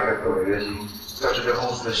虽然配合违约金，但是对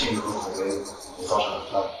公司的信誉和口碑也造成了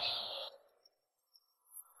很大影响。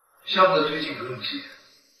项目的推进不用急，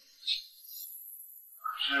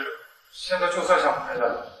可是现在就算项目开展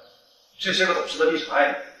了，这些个董事的立场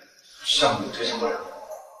暧昧，项目也推进不了。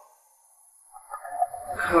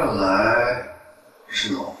看来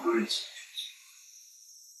是老夫人心虚。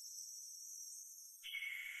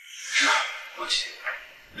是啊，抱歉，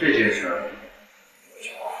这件事儿。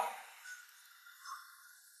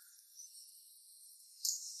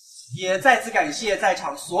也再次感谢在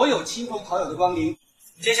场所有亲朋好友的光临。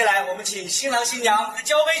接下来，我们请新郎新娘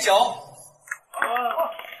交杯酒。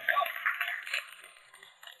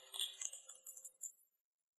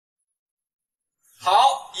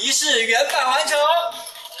好，仪式圆满完成。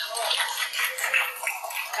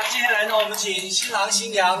那接下来呢，我们请新郎新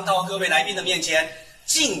娘到各位来宾的面前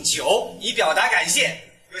敬酒，以表达感谢。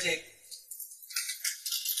有请。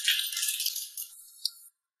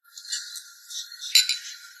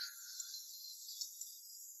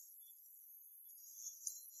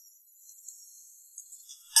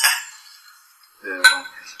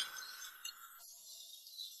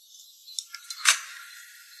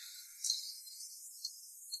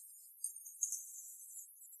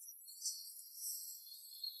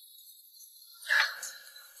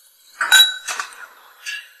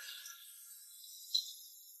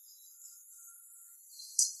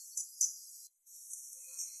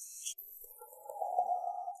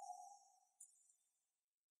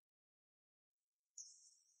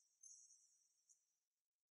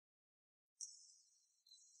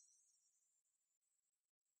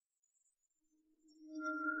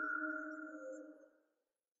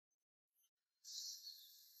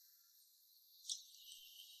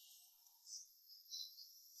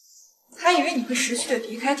还以为你会识趣的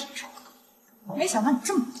离开庭生哥，没想到你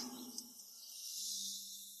这么做。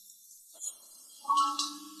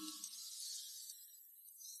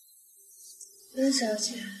温小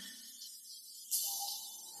姐，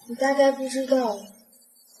你大概不知道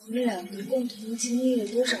我们两个共同经历了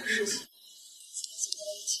多少事情，走到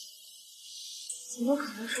一起，怎么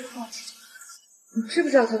可能说放弃就放弃？你知不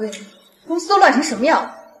知道他为什么？公司都乱成什么样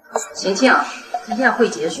了？晴晴，今天会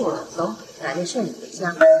结束了，走，奶奶送你回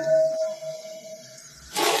家。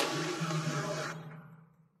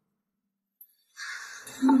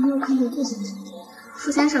你有没有看到顾先生？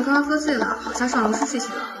傅先生刚刚喝醉了，好像上楼睡去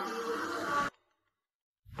了。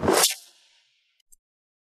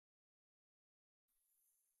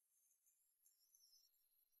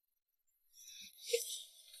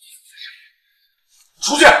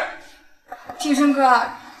出去！庭生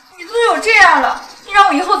哥，你都有这样了，你让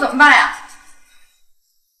我以后怎么办呀？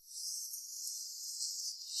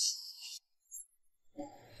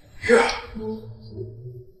月儿，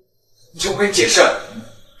你听我跟你解释。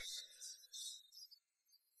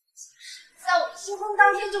在我们新婚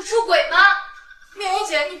当天就出轨吗？面云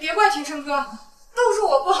姐，你别怪庭生哥，都是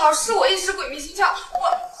我不好，是我一时鬼迷心窍，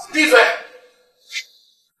我……闭嘴！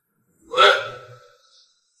滚！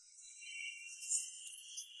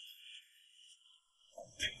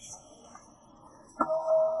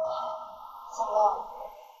怎么了？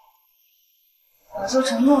我做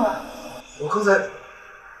承诺了。我刚才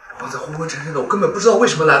昏昏沉沉的，我根本不知道为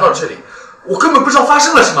什么来到这里，我根本不知道发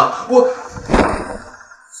生了什么。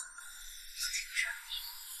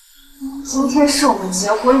今天是我们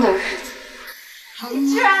结婚的日子，你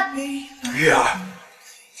居然……月儿，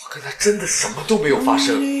我跟他真的什么都没有发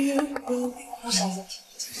生。不相信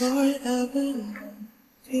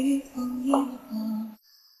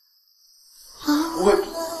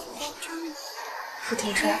傅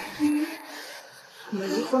庭琛，我们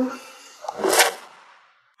离婚吧。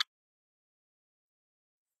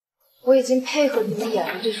我已经配合你们演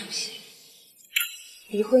了这出戏，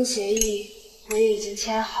离婚协议我也已经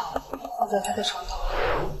签好，放在他的床头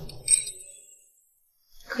了，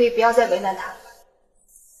可以不要再为难他了。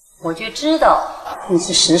我就知道你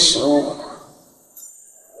是识时务的。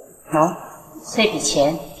好，这笔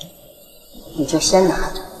钱你就先拿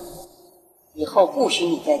着，以后不许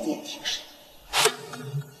你再见庭生。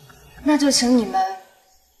那就请你们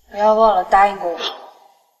不要忘了答应过我。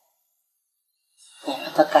你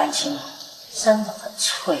们的感情真的很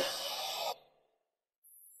脆弱。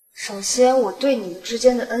首先，我对你们之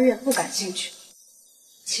间的恩怨不感兴趣；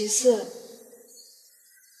其次，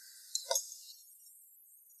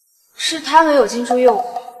是他没有经住诱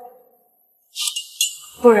惑，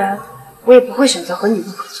不然我也不会选择和你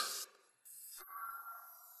们合作。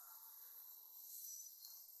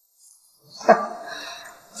哼，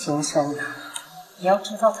秦深呐，你要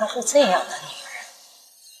知道她是这样的女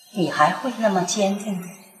人，你还会那么坚定的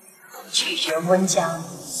拒绝温家吗？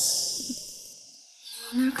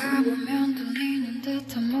 오늘 가보면 들리는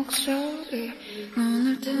듯한 목소리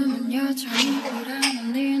눈을 뜨면 여전히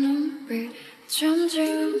불안한 네 눈빛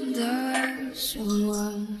점점 더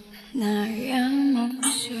숨어 나의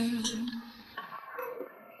몫을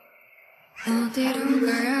어디로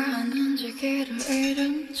가야 하는지 길을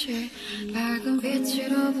잃은 채 밝은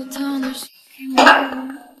빛으로부터 널 지키며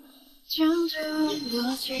점점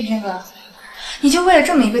더 天真哥，你就为了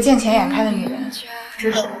这么一个见钱眼开的女人，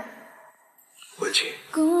值得吗？ 文清，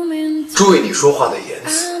注意你说话的言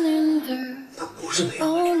辞，她不是那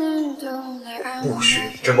样的人，不许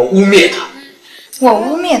你这么污蔑她。我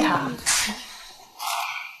污蔑她？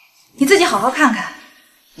你自己好好看看，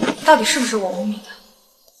到底是不是我污蔑她？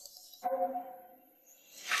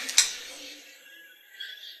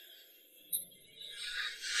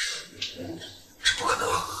这不可能，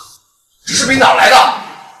这视频哪来的？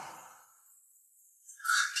你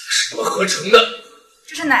是怎么合成的？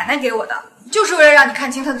这是奶奶给我的。 就是为了让你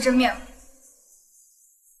看清他的真面目。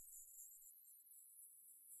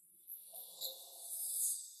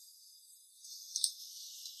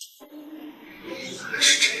原来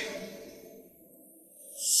是这样。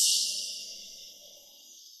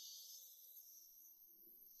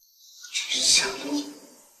真是吓人。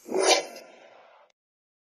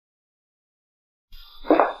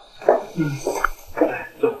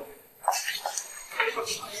来坐。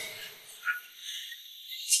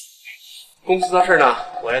 公司的事呢，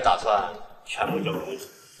我也打算全部交给你。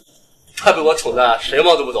他被我宠的什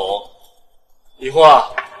么都不懂，以后啊，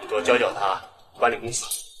你多教教他管理公司。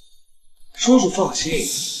叔叔放心，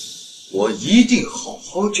我一定好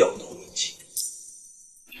好教导文清。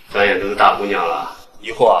转眼都是大姑娘了，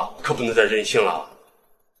以后啊，可不能再任性了。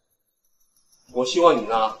我希望你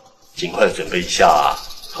呢，尽快准备一下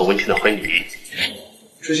和温馨的婚礼。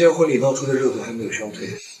之前婚礼闹出的热度还没有消退，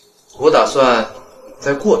我打算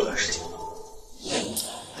再过段时间。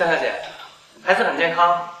夏夏姐，孩子很健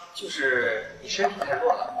康，就是你身体太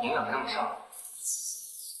弱了，营养跟不上。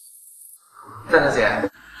夏夏姐，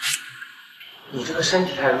你这个身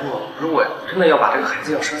体太弱，如果真的要把这个孩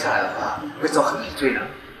子要生下来的话，会遭很累赘的。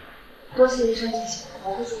多谢医生提醒，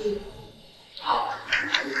我会注意的。好，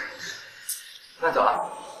那走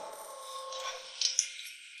了。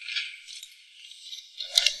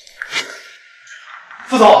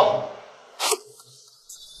副总，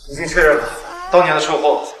已经确认了，当年的车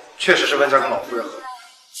祸确实是温家跟老夫人合谋。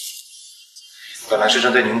本来是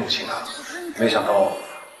针对您母亲的，没想到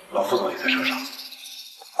老副总也在车上。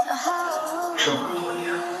这么多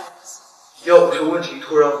年，要不是温情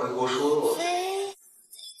突然回国说落，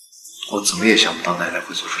我怎么也想不到奶奶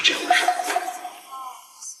会做出这样的事。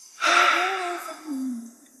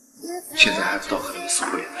现在还不到和他们撕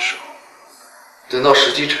破脸的时候，等到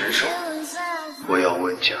时机成熟，我要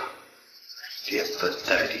温家连本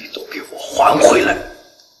带利都给我还回来。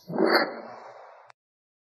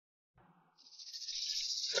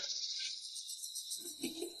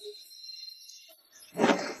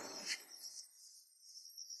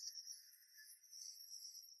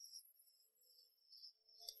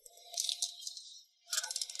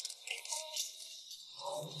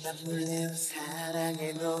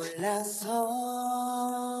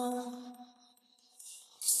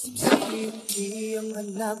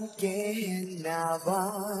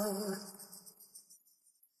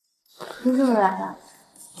你怎么来了？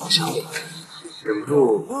我想你，忍不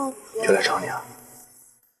住就来找你啊。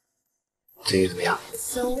最近怎么样？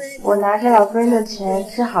我拿着老夫人的钱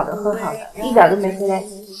吃好的喝好的，一点都没亏待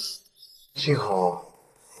你。幸好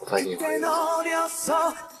我发现你回来了。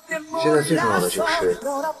现在最重要的就是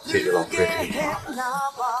解决老夫人这一条。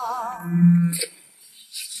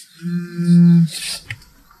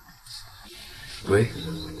喂，天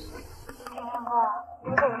哥，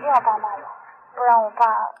你可一定要帮帮我，不然我爸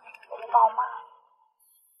会把我骂。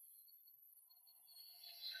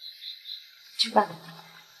去吧。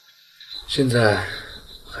现在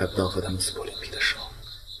还不到和他们撕破脸皮的时候。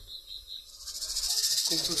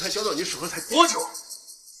公司才交到你手上才多久？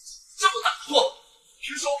这么大错，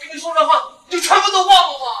平时我跟你说的话，你全部都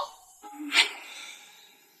忘了吗？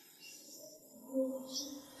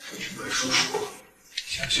文叔叔，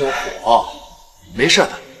想消火，没事的，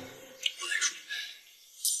不赖叔。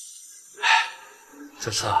哎，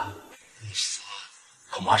这次你死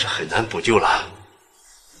恐怕是很难补救了。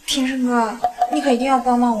天生哥，你可一定要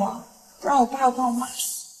帮帮我，不然我爸要把我骂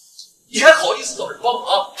死。你还好意思找人帮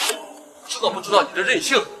忙？知道不知道你的任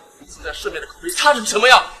性？现在市面的口碑差成什么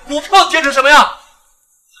样，股票跌成什么样？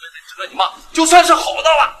值得你骂，就算是好的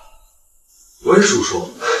了。文叔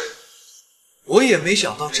叔，我也没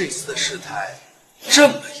想到这次的事态这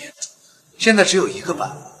么严重。现在只有一个办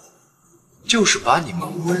法，就是把你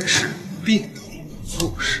们温氏并到我们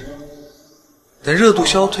陆氏，等热度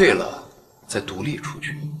消退了，再独立出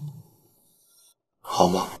去，好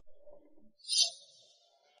吗？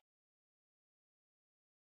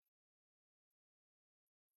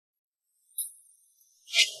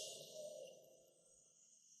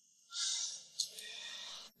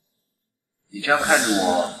你这样看着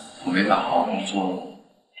我，我没法好好工作。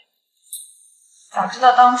早知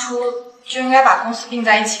道当初就应该把公司并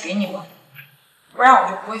在一起给你们，不然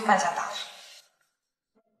我就不会犯下大错。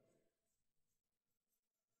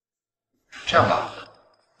这样吧，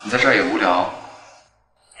你在这儿也无聊，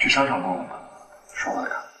去商场逛逛吧，刷刷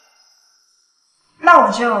卡。那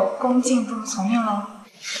我就恭敬不如从命喽。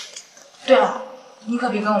对了，你可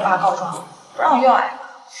别跟我爸告状，不然我又挨了。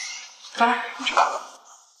来，去吧。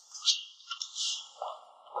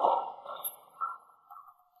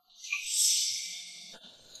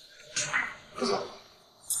副总，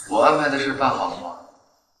我安排的事办好了吗？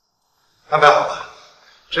安排好了，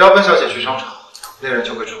只要温小姐去商场，那人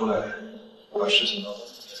就会出来把事情闹到你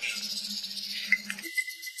身上。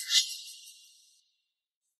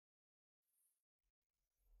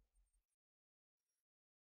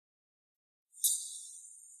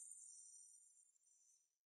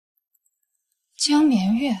江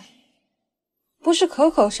绵月，不是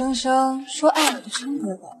口口声声说爱我的生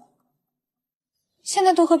哥哥吗？现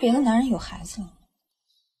在都和别的男人有孩子了。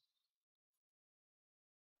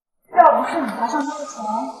要不是你还上他的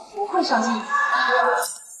床，不会伤心你。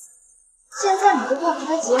现在你都快和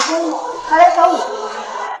他结婚了，还来找我，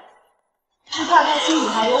是怕他心里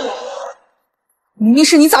还有我。明明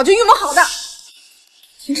是你早就预谋好的，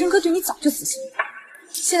田生哥对你早就死心了，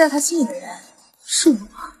现在他心里的人是我。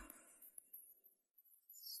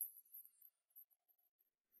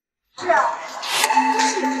是啊，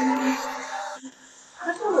是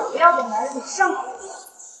可是我不要的男人你上好了，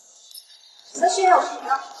你在炫耀什么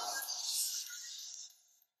呀？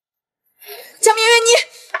江明月，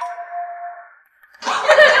我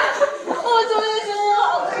求求求我，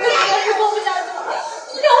我实在是过不下去了。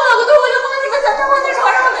今天我老公对我就放你们全放在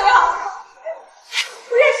床上没有？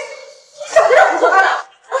不认识，你少在这胡说八道！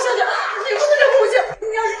我小姐，你不能这么无情。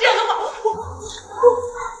你要是这样的话，我就不能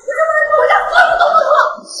回家，懂不懂？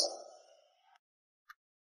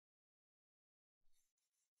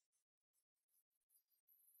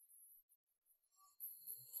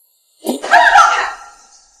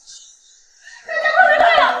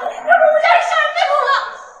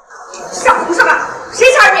上不上啊？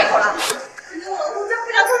谁杀人灭口了？我老公在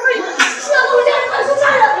不讲出去，是要陆家人反诉杀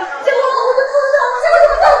人，结果我就偷上，结果你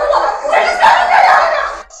们告诉我，这是杀人这样的。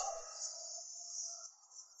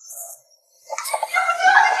你不知道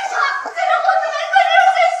的警察，再让我进来对这种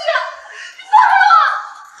真实，你放开我！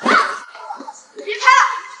你别拍了，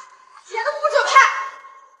别的不准拍。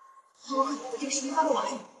我可能把这个视频发到网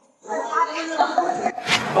上。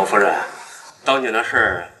老夫人，当年的事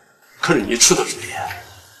儿可是你出的主意，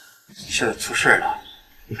现在出事了，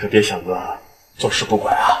你可别想着坐视不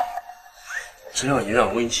管啊！只要你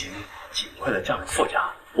让温情尽快的嫁入傅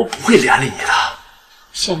家，我不会连累你的。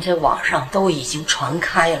现在网上都已经传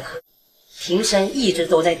开了，庭审一直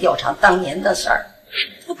都在调查当年的事儿，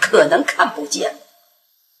不可能看不见。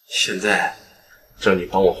现在只要你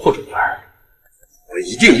帮我护住女儿，我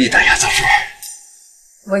一定立大家做主。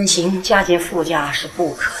温情嫁进傅家是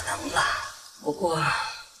不可能了，不过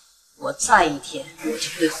我在一天，我就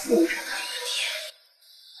会护着她一天。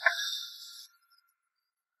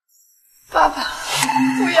爸爸，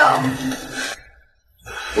不要！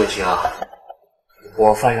温情啊，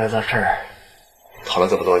我发现这事儿逃了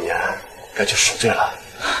这么多年，该去赎罪了。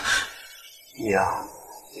你呀，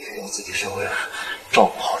你要自己学会照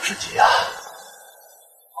顾好自己呀。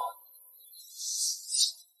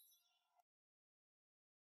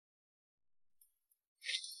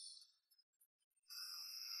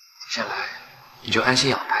接下来你就安心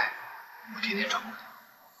养胎，我天天照顾他。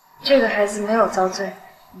这个孩子没有遭罪，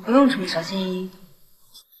你不用这么小心翼翼。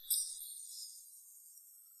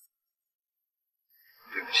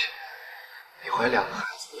对不起，你怀2个孩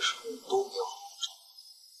子的时候都没有好好照顾。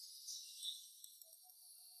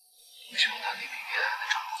我希望他那明天还能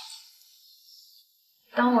长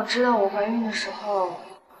大。当我知道我怀孕的时候，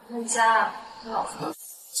温家跟老夫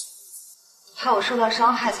怕我受到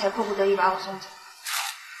伤害，才迫不得已把我送走。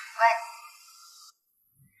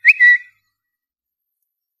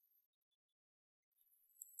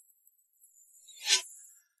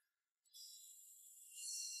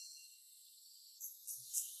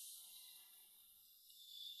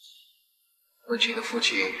温情的父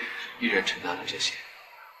亲一人承担了这些，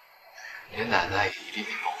连奶奶也一定没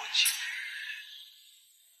帮温情，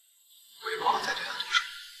我也不好再对他动手。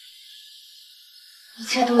一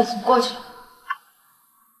切都已经过去了。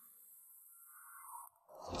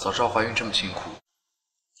早知道怀孕这么辛苦，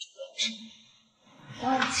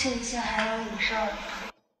当你欠下还有你事儿。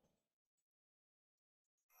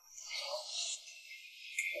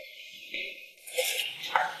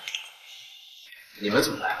你们怎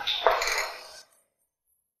么来了？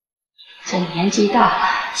这年纪大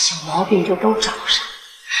了，小毛病就都找上。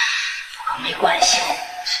不过没关系，吃点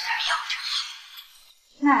药就好。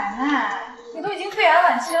奶奶，你都已经肺癌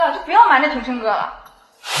晚期了，就不要瞒着庭琛哥了。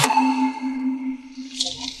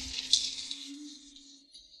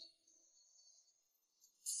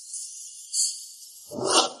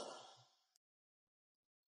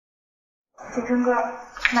庭琛哥，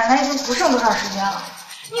奶奶已经不剩多少时间了，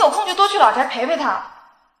你有空就多去老宅陪陪她。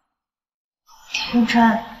庭琛，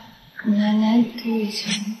奶奶都已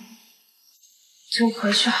经，就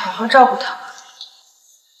回去好好照顾她吧。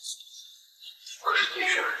可是你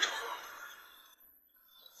需要人照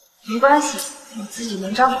顾。没关系，我自己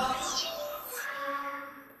能照顾好自己。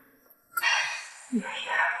月月，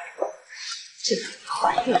这次你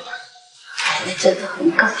怀孕了，奶奶真的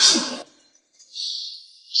很高兴。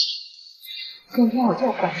今天我叫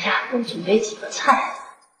管家多准备几个菜，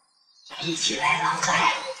一起来老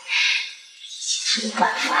宅，一起吃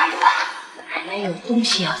晚饭吧。奶奶有东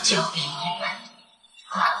西要交给你们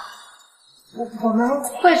啊。我们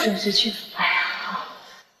会准时去的。哎呀，好。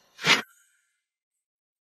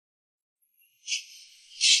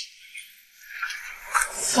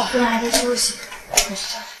老夫人还在休息，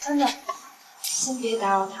真的，先别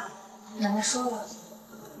打扰她。奶奶说了，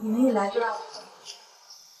你们一来就让我走。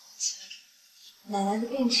奶奶的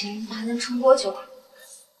病情还能撑多久啊？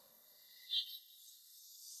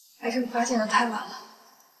癌症发现的太晚了，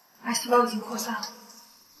癌细胞已经扩散了，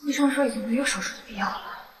医生说已经没有手术的必要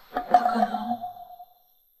了，她可能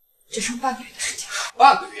只剩半个月的时间。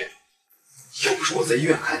半个月？又不是我在医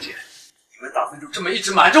院看见，你们打算就这么一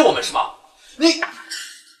直瞒着我们是吗？你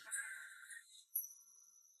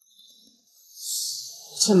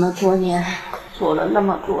这么多年做了那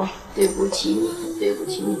么多对不起你和对不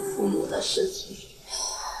起你父母的事情，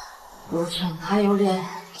如今还有脸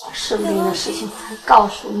把生病的事情还告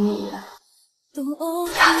诉你了？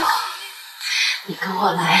大头，你跟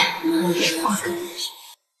我来，我有话跟你说。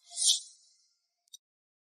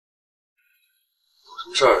有什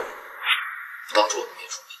么事儿，当着我的面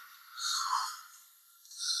说吧。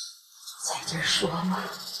在这儿说嘛，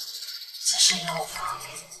这是药房，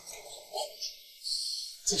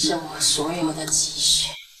这是我所有的积蓄，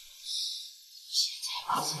现在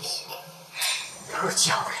把这些都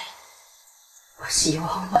交给你。我希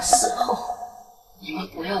望我死后你们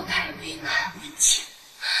不要太为难文清。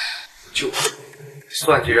就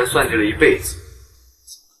算计人算计了一辈子。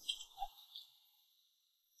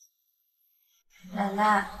奶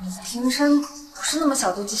奶，平生不是那么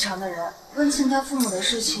小肚鸡肠的人，问清他父母的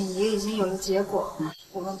事情也已经有了结果，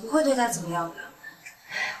我们不会对他怎么样的。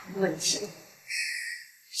文清，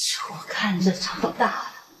是我看着长大的，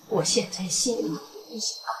我现在心里已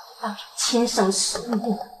经把你当成亲生孙女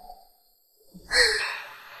了，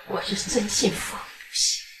我是真心放不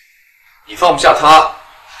下。你放不下他，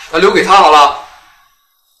那留给他好了。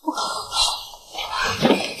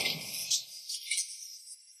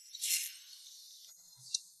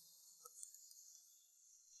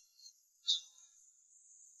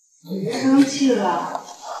别生气了，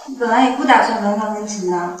你本来也不打算文房温情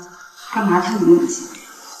的，干嘛这么怒气？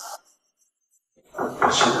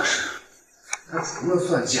气的是，他除了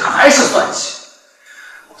算计还是算计，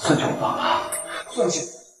算计我爸妈，算计我，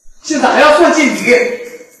现在还要算计你。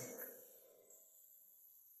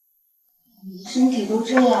你身体都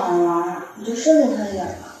这样了，你就顺着他点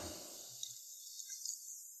吧。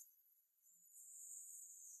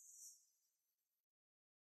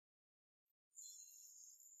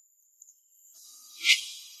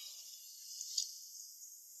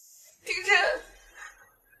庭琛，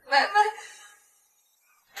奶奶，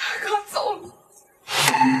她刚走了。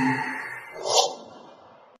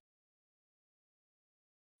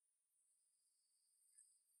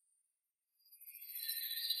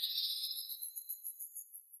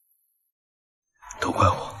都怪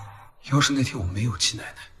我，要是那天我没有气奶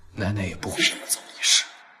奶，奶奶也不会这么早离世。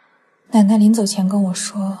奶奶临走前跟我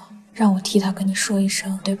说，让我替她跟你说一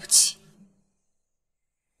声对不起。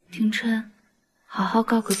庭琛，好好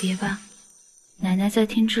告个别吧，奶奶在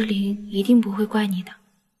天之灵一定不会怪你的。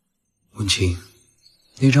文清，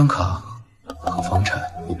那张卡和房产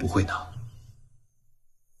我不会拿，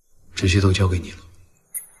这些都交给你了，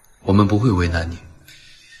我们不会为难你，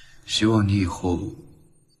希望你以后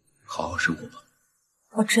好好生活吧。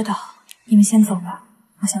我知道，你们先走吧，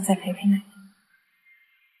我想再陪陪奶奶。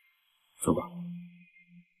走吧。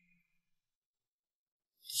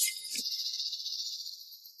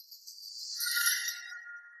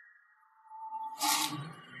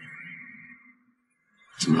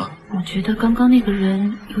怎么了？我觉得刚刚那个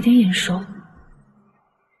人有点眼熟。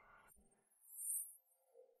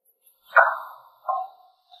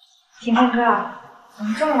庭琛哥，怎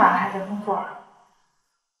么这么晚了还在工作？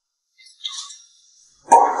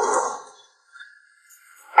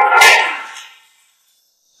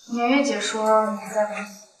年月姐说你还在公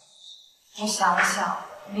司，我想了想，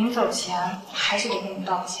临走前还是得跟你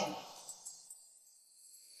道个歉。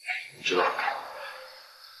知道。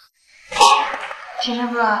庭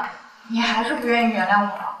琛哥，你还是不愿意原谅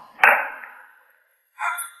我？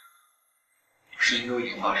事情都已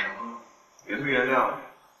经发生了，原不原谅？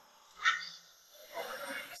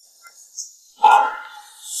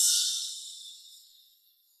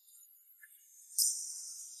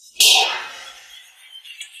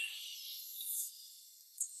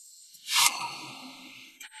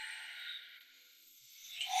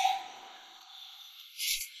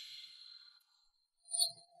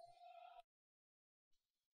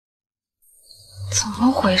怎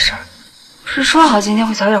么回事？不是说好今天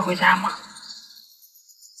会早点回家吗？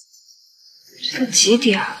这都几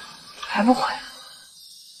点还不回来？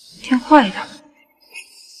电话也打不通。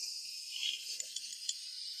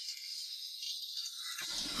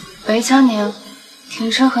喂，江宁，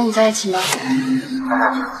庭琛和你在一起吗？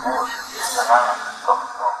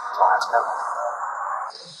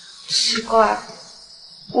奇怪，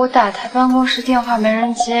我打他办公室电话没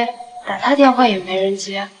人接，打他电话也没人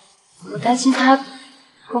接。我担心他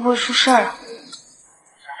会不会出事儿啊？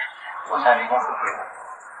我现在离公司不远，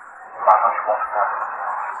马上去公司看。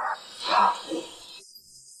好。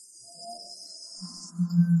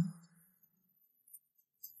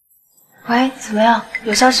喂，怎么样？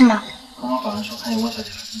有消息吗？刚刚好像说还有外头几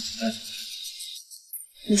个公司在做。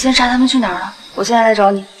你先查他们去哪儿了，我现在来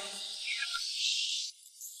找你。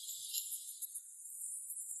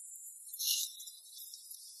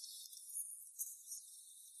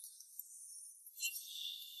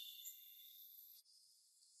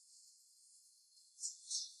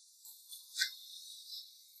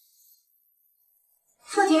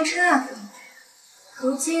傅廷琛啊，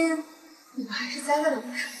如今你们还是栽在了我手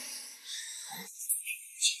里。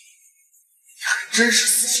真是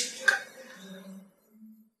死性不改。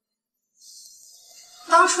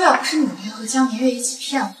当初要不是你们和江明月一起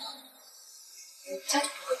骗我，我们家就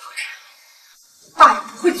不会破产，爸也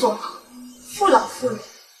不会坐牢，傅老夫人也不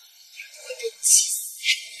会被你气死。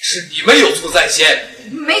是你们有错在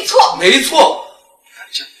先。没错，没错。你看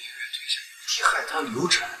江明月推下一题害她流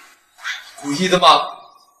产，不是你故意的吗？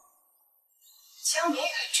江明月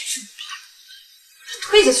只是你爸，是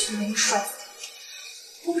推下去就没你摔死的。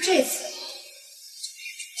不过这次。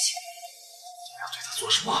做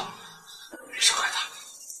什么？别伤害他，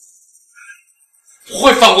不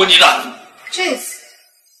会放过你的。这次，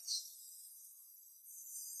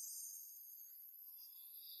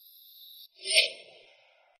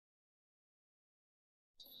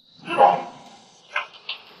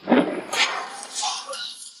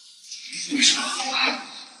为什么？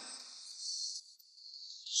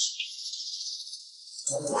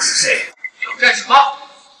我是谁？要干什么？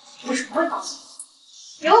我是不会告诉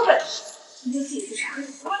你，有本事。你就自己去查，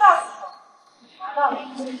不过到时候你查到了以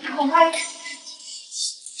后，恐怕也只是事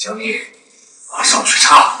情。江明，马上去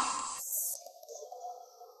查。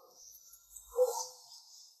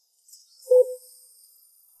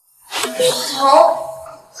小童，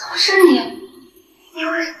怎么是你？你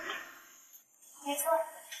为什么？没错，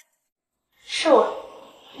是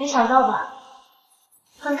我。没想到吧？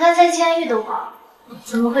本该在监狱的我，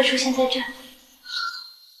怎么会出现在这？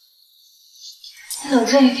你冷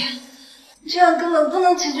静一点。这样根本不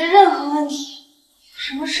能解决任何问题，有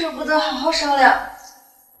什么事不得好好商量？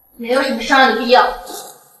没有什么商量的必要。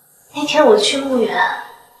那天我去墓园，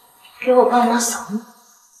给我爸妈扫墓，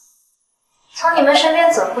从你们身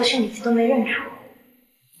边走过去，你们都没认出。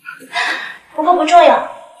不过不重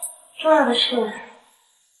要，重要的是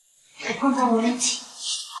还碰到了人情。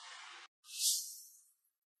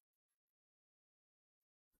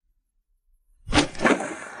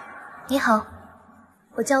你好，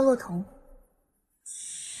我叫洛彤。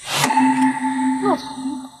洛彤，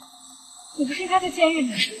你不是应该在监狱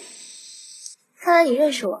里？看来你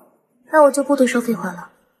认识我，那我就不多说废话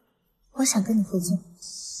了。我想跟你合作。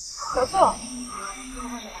合作？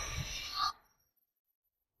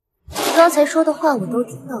你刚才说的话我都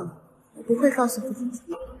听到了，我不会告诉傅婷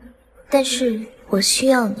琛，但是我需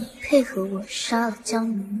要你配合我杀了江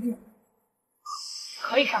明月。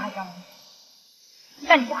可以伤害江明月，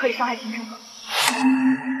但你不可以伤害秦琛。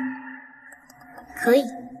可以。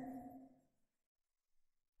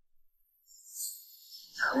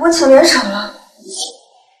我请联手了。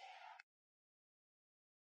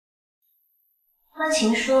那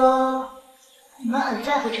请说，你们很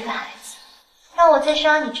在乎这个孩子，让我在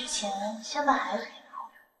杀你之前先把孩子给抱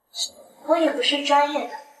住。我也不是专业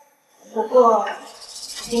的，不过我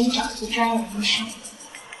给你找一个专业的医生。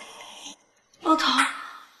洛彤，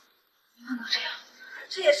你不能这样，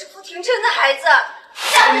这也是傅廷琛的孩子。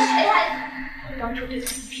这样是谁的孩子？我当初对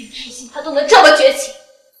他一片痴心，他都能这么绝情。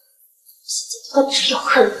现在对他只有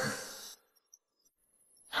恨。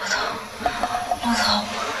洛彤，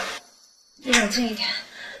你冷静一点。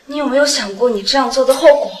你有没有想过你这样做的后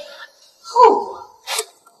果？后果？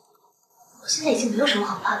我现在已经没有什么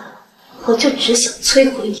好怕的了，我就只想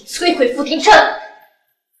摧毁你，摧毁傅廷琛。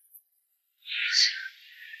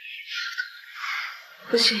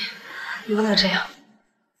不行，你不能这样。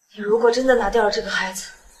你如果真的拿掉了这个孩子，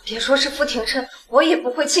别说是傅廷琛，我也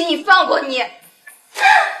不会轻易放过你。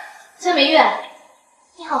江明月，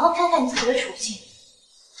你好好看看你自己的处境，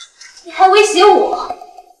你还威胁我，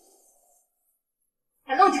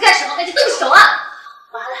还弄这干什么？赶紧动手啊！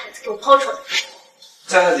把他的孩子给我抛出来！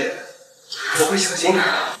江小姐，我会小心的。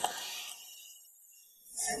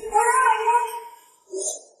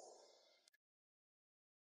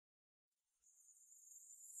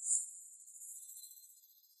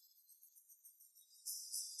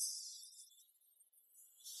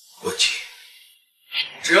文琪，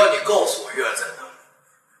只要你告诉我月儿在哪，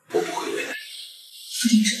我不会为难你。傅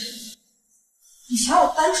廷琛，你想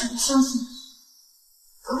我单纯的相信你，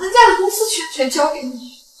把咱家的公司全交给你，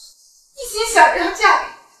一心想让嫁给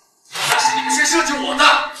你？那是你们先设计我的，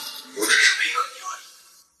我只是配合你而已。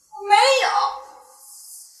我没有。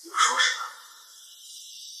你们说什么？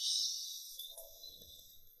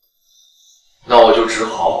只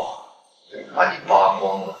好把你扒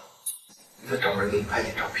光了，再找人给你拍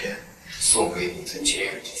点照片，送给你在监狱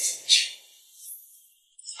里的父亲。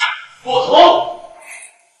不同！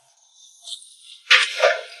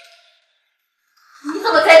你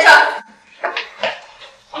怎么在这儿？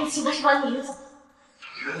对不起，我是把你引走。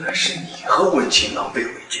原来是你和文晴狼狈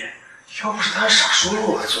为奸，要不是他傻说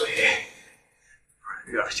漏了嘴，不然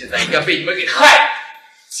月儿现在应该被你们给害了。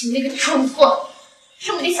请那个蠢货，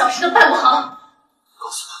这么点小事都办不好。告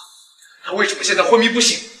诉我，他为什么现在昏迷不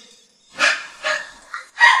醒？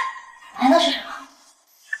难道是什么？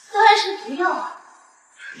当然是毒药啊！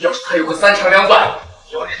要是他有个3长2短，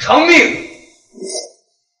要你偿命！不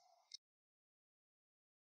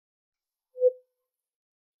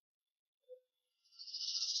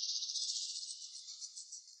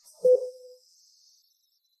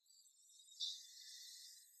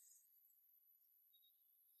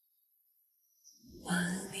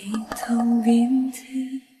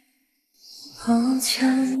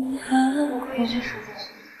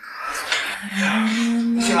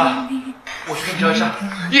行啊，我去跟你叫一声。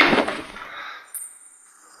别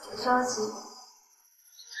着急，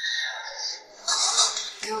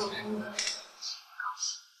没有什么。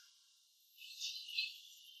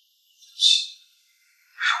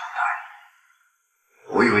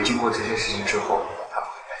我以为经过这件事情之后，他们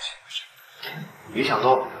会担心我什么，没想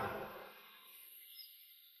到。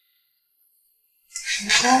没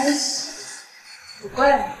关系，不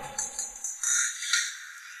怪你。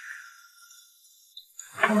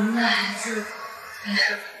我们的孩子没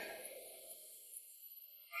事。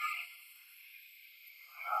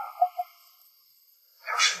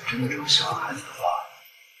要是你真的这么喜欢孩子的话，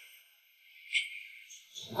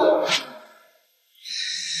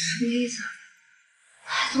什么意思？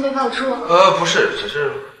孩子没保住？不是，只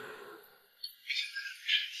是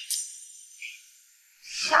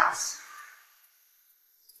吓死了！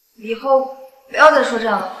以后不要再说这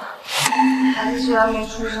样的话。孩子虽然没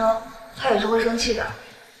出生，他也是会生气的。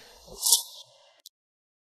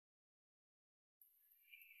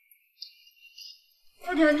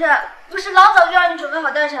傅晨晨，不是老早就让你准备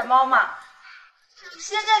好待产包吗？你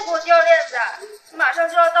现在给我掉链子，马上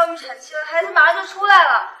就要到预产期了，孩子马上就出来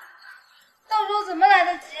了，到时候怎么来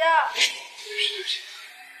得及啊？对不起，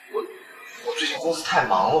我最近公司太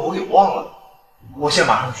忙了，我给忘了，我现在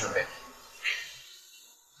马上准备。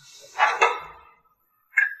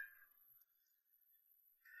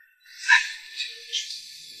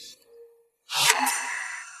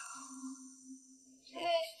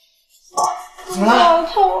怎么了？好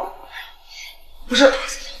痛！不是，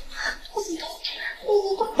肚子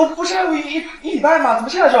痛。不是还有一礼拜吗？怎么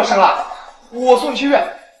现在就要生了？我送你去医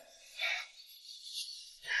院。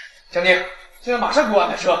江宁，现在马上给我安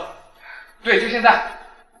排车。对，就现在。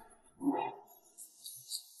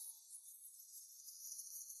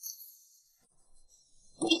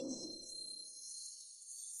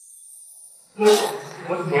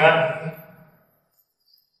我是平安。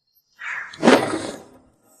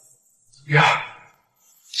月儿，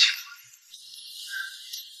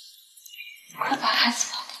快把孩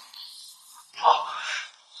子抱给我。好。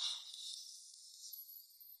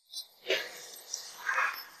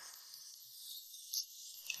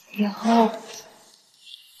以后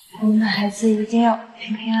我们的孩子一定要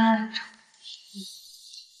平平安安的长大。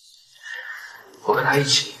我跟他一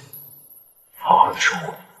起好好的生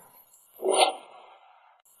活。